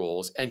business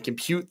rules and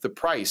compute the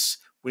price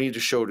we need to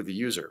show to the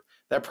user.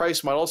 That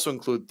price might also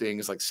include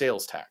things like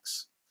sales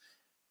tax.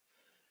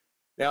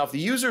 Now, if the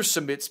user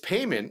submits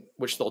payment,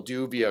 which they'll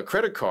do via a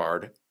credit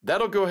card,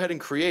 that'll go ahead and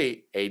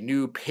create a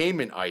new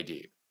payment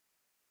ID.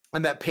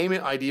 And that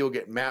payment ID will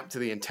get mapped to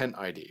the intent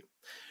ID.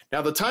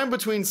 Now, the time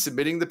between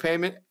submitting the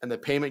payment and the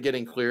payment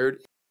getting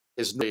cleared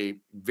is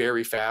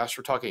very fast.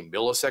 We're talking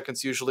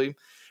milliseconds usually,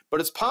 but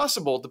it's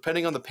possible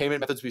depending on the payment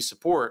methods we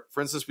support.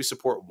 For instance, we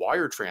support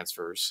wire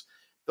transfers.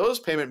 Those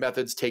payment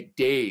methods take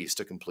days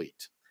to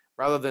complete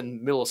rather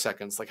than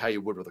milliseconds like how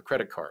you would with a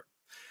credit card.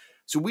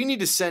 So we need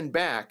to send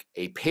back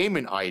a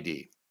payment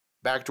ID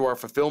back to our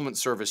fulfillment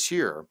service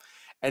here.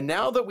 And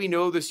now that we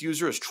know this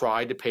user has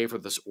tried to pay for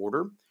this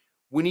order,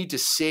 we need to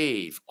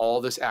save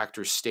all this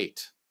actor's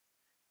state.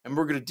 And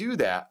we're going to do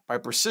that by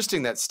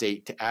persisting that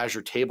state to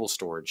Azure Table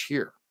Storage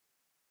here.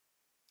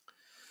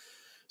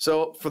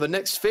 So for the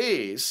next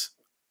phase,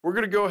 we're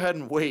going to go ahead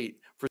and wait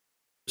for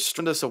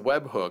send us a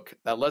webhook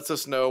that lets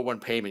us know when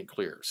payment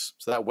clears.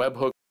 So that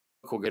webhook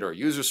will get our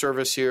user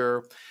service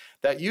here.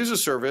 That user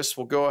service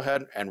will go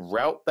ahead and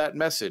route that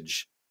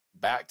message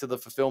back to the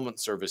fulfillment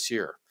service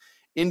here,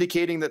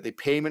 indicating that the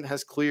payment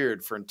has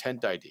cleared for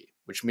intent ID,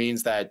 which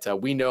means that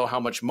we know how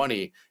much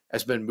money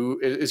is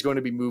going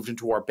to be moved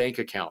into our bank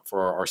account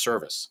for our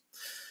service.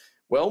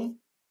 Well,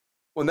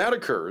 when that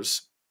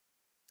occurs,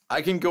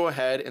 I can go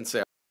ahead and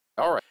say,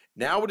 all right,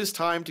 now it is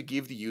time to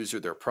give the user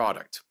their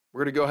product.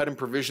 We're going to go ahead and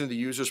provision the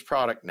user's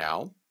product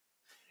now.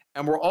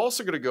 And we're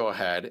also going to go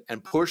ahead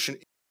and push an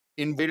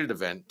invited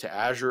event to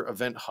Azure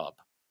Event Hub.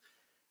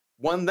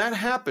 When that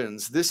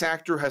happens, this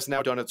actor has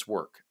now done its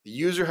work. The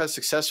user has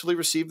successfully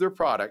received their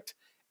product,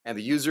 and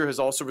the user has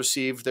also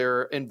received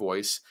their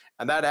invoice,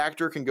 and that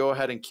actor can go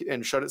ahead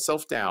and shut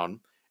itself down,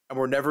 and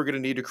we're never going to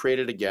need to create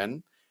it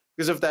again.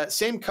 Because if that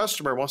same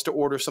customer wants to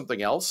order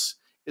something else,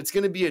 it's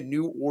going to be a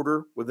new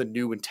order with a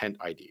new intent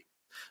ID.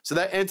 So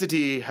that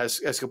entity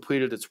has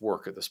completed its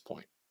work at this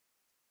point.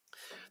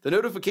 The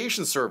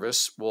notification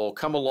service will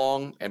come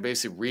along and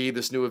basically read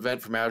this new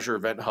event from Azure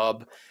Event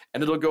Hub,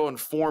 and it'll go and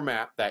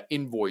format that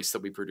invoice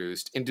that we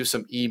produced into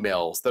some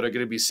emails that are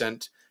going to be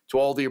sent to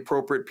all the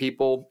appropriate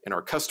people in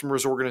our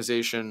customer's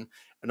organization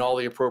and all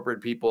the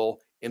appropriate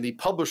people in the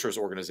publisher's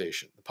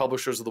organization. The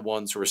publishers are the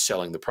ones who are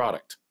selling the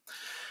product.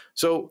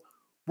 So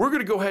we're going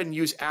to go ahead and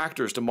use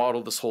actors to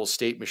model this whole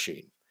state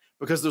machine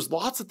because there's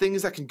lots of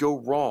things that can go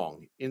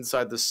wrong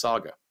inside this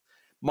saga.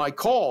 My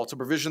call to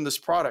provision this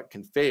product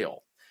can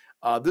fail.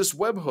 This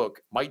webhook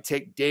might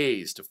take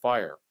days to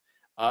fire.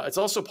 It's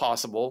also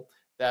possible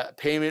that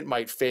payment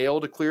might fail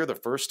to clear the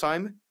first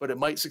time, but it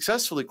might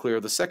successfully clear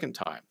the second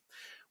time.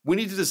 We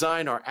need to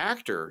design our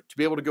actor to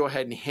be able to go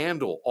ahead and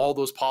handle all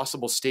those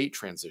possible state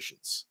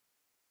transitions.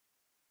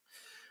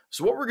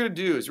 So what we're going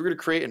to do is we're going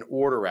to create an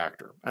order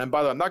actor. And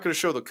by the way, I'm not going to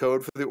show the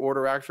code for the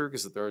order actor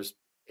because there's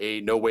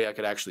no way I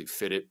could actually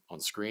fit it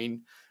on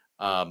screen.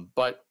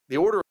 But the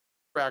order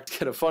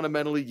actor can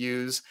fundamentally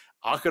use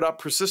Akadot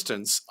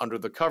persistence under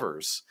the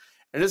covers.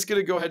 And it's going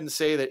to go ahead and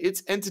say that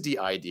its entity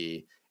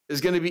ID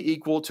is going to be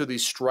equal to the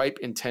Stripe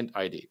intent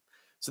ID.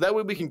 So that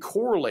way we can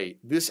correlate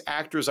this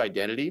actor's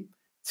identity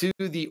to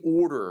the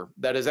order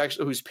that is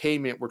actually whose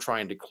payment we're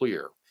trying to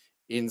clear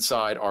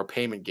inside our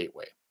payment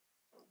gateway.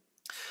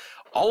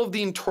 All of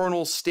the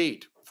internal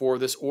state for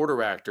this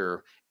order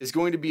actor is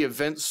going to be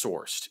event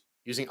sourced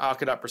using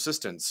Akadot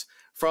persistence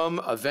from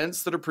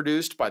events that are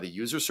produced by the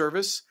user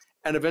service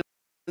and events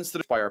that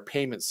are by our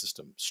payment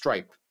system,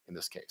 Stripe in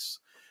this case.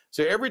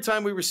 So every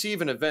time we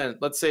receive an event,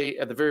 let's say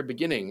at the very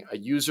beginning, a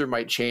user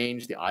might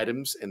change the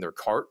items in their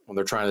cart when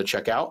they're trying to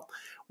check out.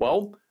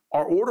 Well,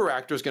 our order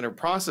actor is going to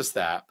process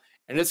that,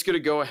 and it's going to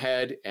go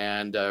ahead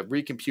and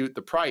recompute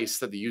the price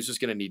that the user is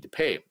going to need to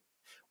pay.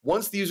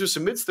 Once the user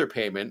submits their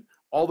payment,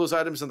 all those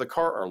items in the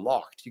cart are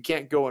locked. You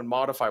can't go and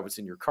modify what's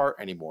in your cart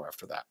anymore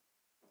after that.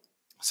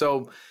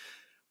 So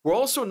we're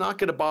also not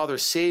going to bother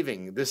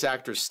saving this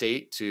actor's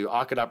state to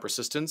Akka.persistence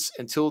persistence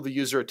until the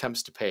user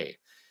attempts to pay.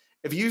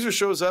 If a user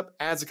shows up,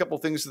 adds a couple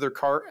things to their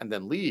cart, and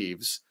then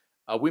leaves,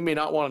 we may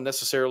not want to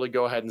necessarily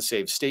go ahead and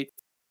save state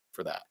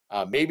for that.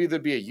 Maybe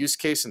there'd be a use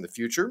case in the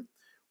future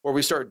where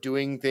we start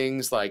doing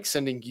things like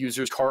sending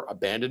users cart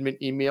abandonment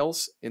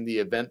emails in the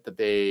event that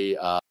they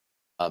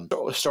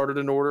started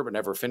an order but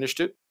never finished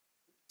it.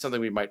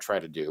 Something we might try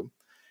to do.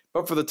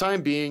 But for the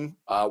time being,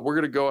 we're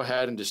going to go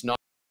ahead and just not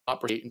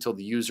operate until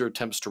the user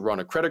attempts to run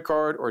a credit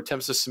card or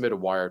attempts to submit a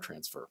wire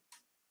transfer.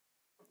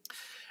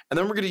 And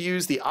then we're going to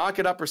use the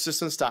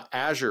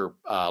Akka.persistence.azure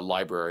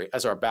library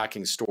as our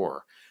backing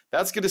store.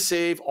 That's going to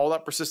save all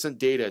that persistent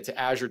data to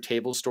Azure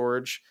Table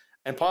Storage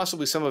and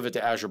possibly some of it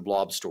to Azure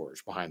Blob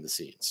Storage behind the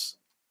scenes.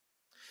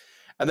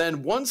 And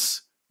then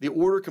once the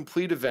order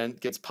complete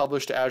event gets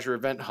published to Azure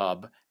Event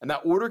Hub, and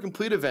that order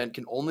complete event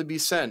can only be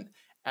sent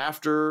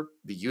after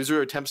the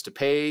user attempts to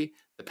pay,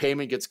 the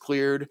payment gets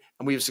cleared,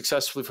 and we have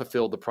successfully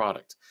fulfilled the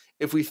product.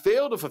 If we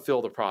fail to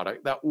fulfill the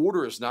product, that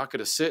order is not going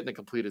to sit in a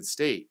completed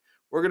state.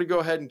 We're going to go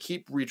ahead and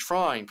keep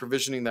retrying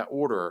provisioning that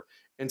order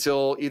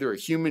until either a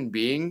human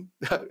being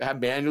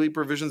manually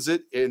provisions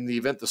it in the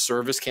event the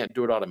service can't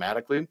do it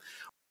automatically,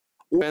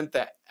 or event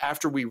that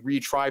after we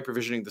retry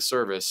provisioning the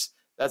service,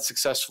 that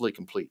successfully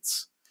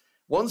completes.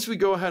 Once we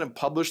go ahead and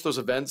publish those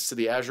events to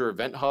the Azure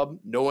Event Hub,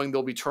 knowing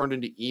they'll be turned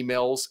into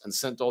emails and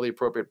sent to all the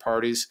appropriate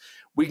parties,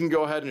 we can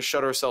go ahead and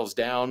shut ourselves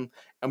down,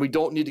 and we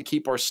don't need to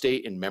keep our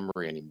state in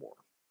memory anymore.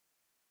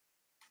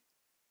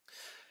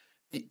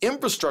 The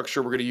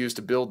infrastructure we're going to use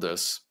to build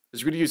this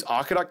is we're going to use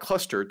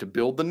Akka.cluster to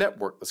build the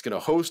network that's going to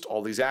host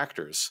all these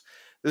actors.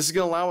 This is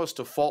going to allow us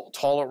to fault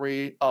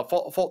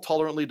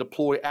tolerantly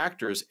deploy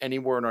actors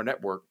anywhere in our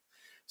network.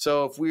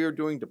 So if we are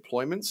doing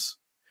deployments,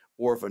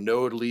 or if a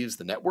node leaves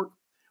the network,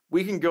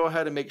 we can go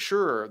ahead and make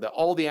sure that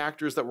all the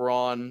actors that were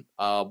on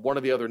one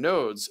of the other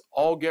nodes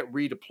all get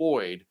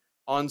redeployed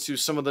onto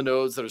some of the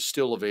nodes that are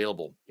still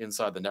available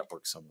inside the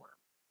network somewhere.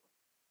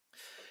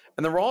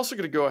 And then we're also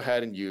going to go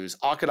ahead and use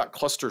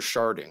Akka.cluster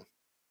sharding.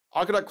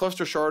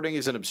 Akka.cluster sharding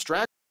is an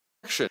abstraction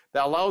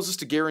that allows us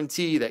to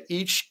guarantee that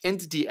each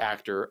entity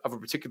actor of a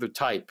particular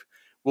type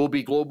will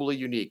be globally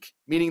unique,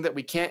 meaning that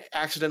we can't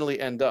accidentally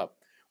end up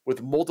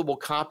with multiple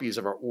copies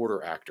of our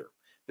order actor.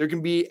 There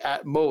can be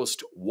at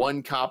most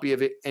one copy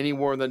of it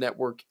anywhere in the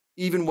network,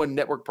 even when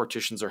network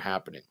partitions are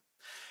happening.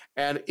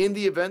 And in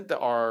the event that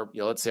our,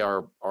 let's say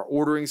our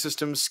ordering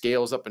system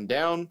scales up and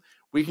down,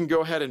 we can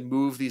go ahead and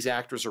move these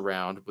actors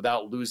around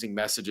without losing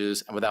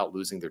messages and without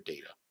losing their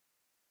data.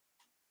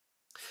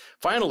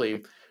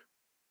 Finally,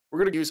 we're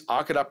going to use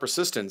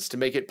Akka.persistence to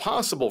make it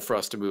possible for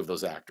us to move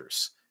those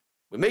actors.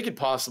 We make it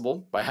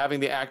possible by having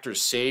the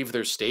actors save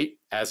their state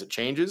as it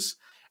changes,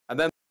 and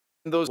then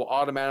those will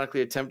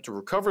automatically attempt to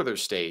recover their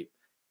state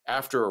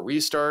after a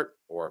restart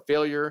or a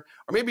failure,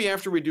 or maybe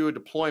after we do a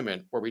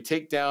deployment where we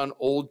take down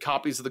old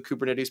copies of the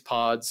Kubernetes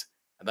pods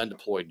and then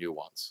deploy new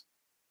ones.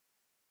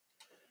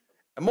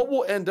 And what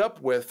we'll end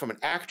up with from an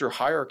actor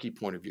hierarchy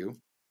point of view.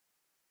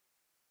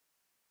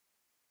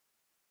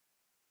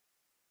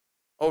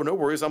 Oh, no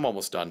worries, I'm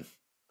almost done.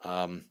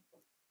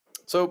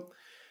 So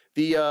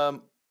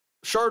the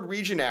shard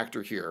region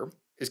actor here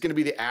is going to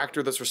be the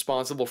actor that's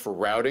responsible for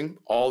routing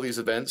all these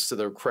events to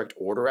the correct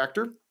order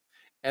actor.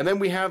 And then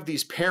we have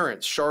these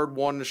parents, shard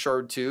 1 and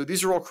shard 2.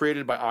 These are all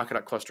created by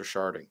Akka.cluster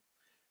sharding.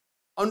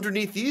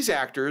 Underneath these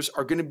actors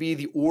are going to be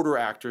the order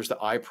actors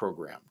that I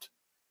programmed.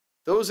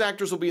 Those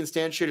actors will be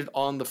instantiated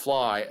on the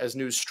fly as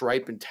new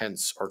Stripe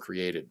intents are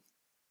created.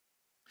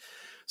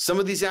 Some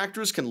of these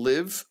actors can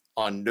live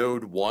on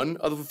node 1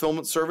 of the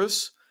fulfillment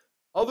service.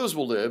 Others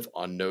will live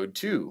on node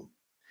 2.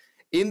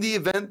 In the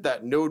event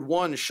that node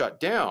 1 shut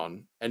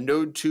down and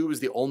node 2 is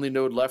the only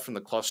node left from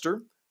the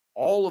cluster,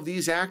 all of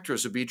these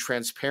actors would be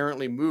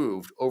transparently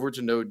moved over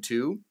to node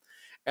 2.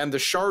 And the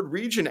shard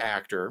region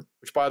actor,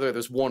 which by the way,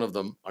 there's one of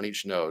them on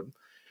each node,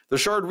 the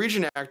shard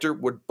region actor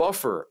would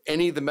buffer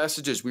any of the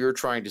messages we were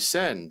trying to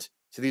send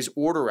to these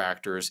order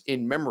actors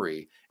in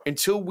memory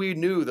until we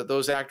knew that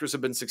those actors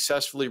have been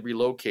successfully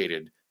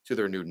relocated to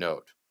their new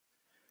node.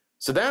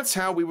 So that's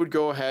how we would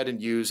go ahead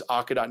and use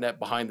Akka.net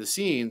behind the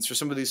scenes for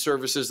some of these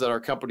services that our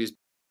companies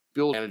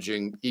build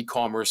managing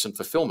e-commerce and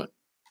fulfillment.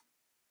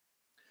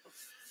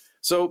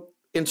 So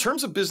in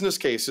terms of business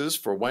cases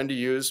for when to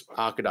use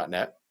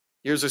Akka.net,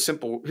 here's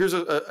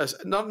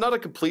not a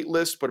complete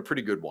list, but a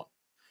pretty good one.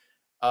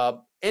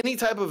 Any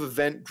type of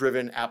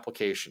event-driven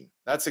application.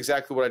 That's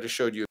exactly what I just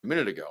showed you a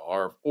minute ago.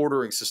 Our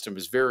ordering system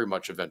is very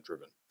much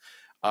event-driven.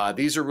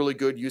 These are really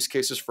good use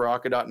cases for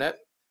Akka.net.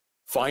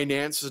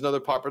 Finance is another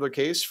popular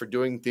case for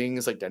doing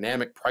things like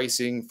dynamic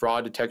pricing,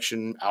 fraud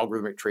detection,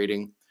 algorithmic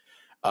trading.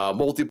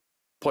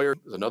 Multiplayer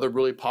is another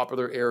really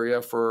popular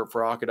area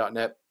for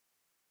Akka.NET.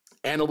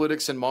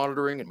 Analytics and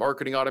monitoring and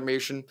marketing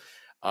automation.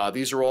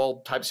 These are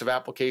all types of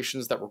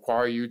applications that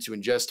require you to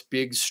ingest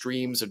big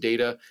streams of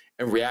data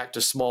and react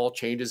to small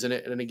changes in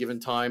it at any given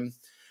time.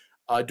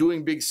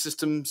 Doing big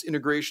systems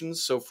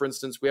integrations. So for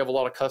instance, we have a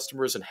lot of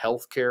customers in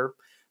healthcare.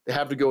 They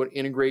have to go and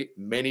integrate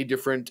many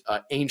different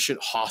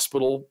ancient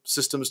hospital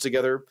systems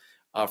together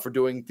for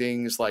doing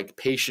things like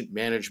patient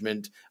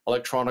management,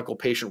 electronic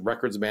patient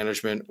records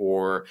management,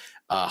 or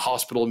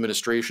hospital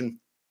administration.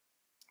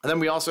 And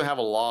then we also have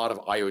a lot of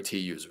IoT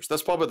users.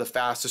 That's probably the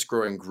fastest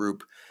growing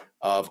group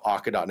of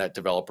Akka.NET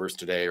developers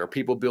today, are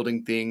people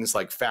building things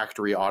like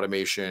factory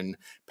automation,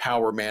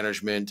 power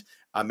management,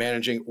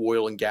 managing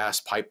oil and gas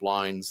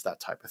pipelines, that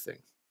type of thing.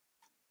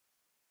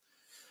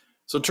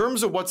 So in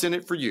terms of what's in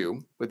it for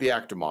you with the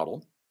actor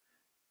model,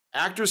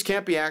 actors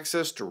can't be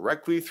accessed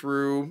directly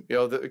through,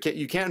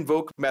 you can't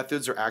invoke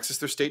methods or access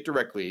their state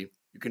directly.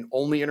 You can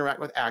only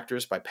interact with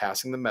actors by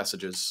passing them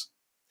messages.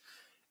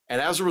 And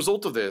as a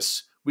result of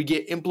this, we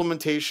get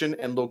implementation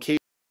and location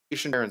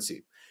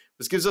transparency.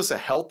 This gives us a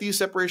healthy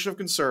separation of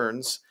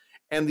concerns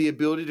and the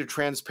ability to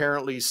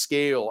transparently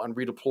scale and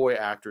redeploy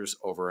actors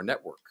over a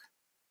network.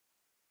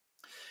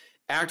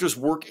 Actors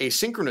work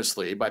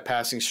asynchronously by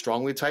passing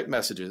strongly typed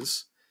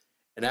messages.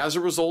 And as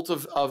a result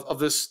of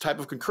this type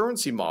of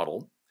concurrency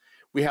model,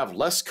 we have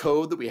less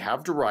code that we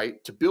have to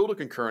write to build a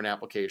concurrent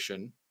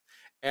application,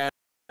 and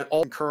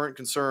all concurrent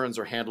concerns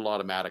are handled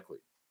automatically.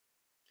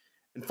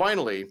 And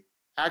finally,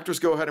 actors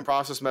go ahead and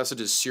process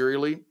messages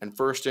serially and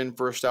first in,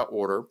 first out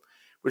order,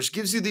 which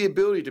gives you the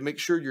ability to make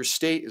sure your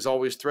state is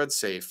always thread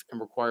safe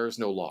and requires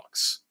no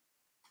locks.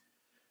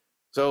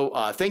 So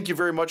thank you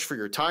very much for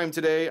your time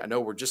today. I know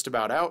we're just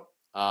about out.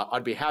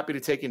 I'd be happy to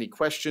take any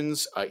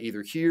questions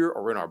either here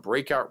or in our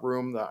breakout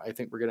room that I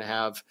think we're going to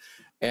have.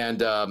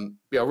 And I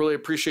really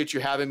appreciate you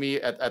having me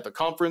at the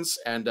conference.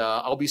 And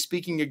I'll be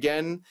speaking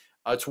again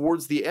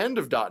towards the end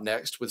of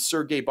DotNext with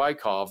Sergey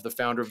Baikov, the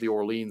founder of the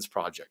Orleans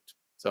project.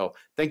 So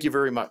thank you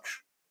very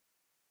much.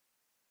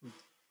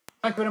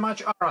 Thank you very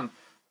much, Aaron.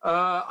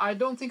 I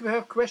don't think we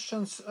have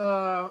questions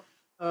to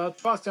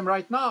ask them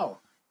right now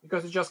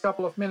because it's just a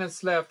couple of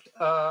minutes left.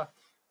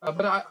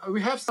 But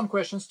we have some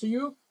questions to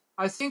you.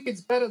 I think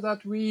it's better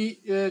that we,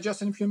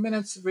 just in a few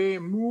minutes, we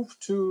move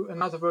to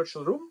another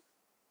virtual room.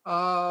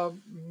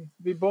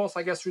 We both,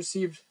 I guess,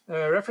 received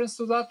reference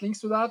to that,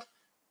 links to that.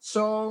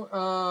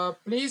 So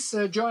please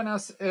join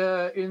us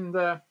in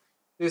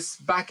this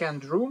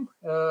backend room,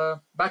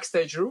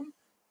 backstage room,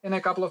 in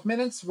a couple of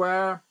minutes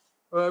where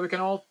we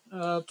can all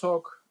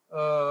talk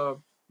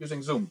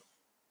using Zoom.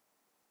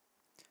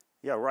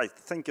 Yeah, right.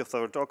 Thank you for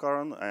your talk,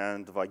 Aaron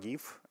and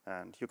Vagiv.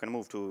 And you can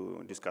move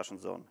to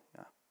discussion zone.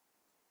 Yeah.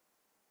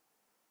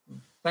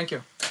 Thank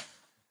you.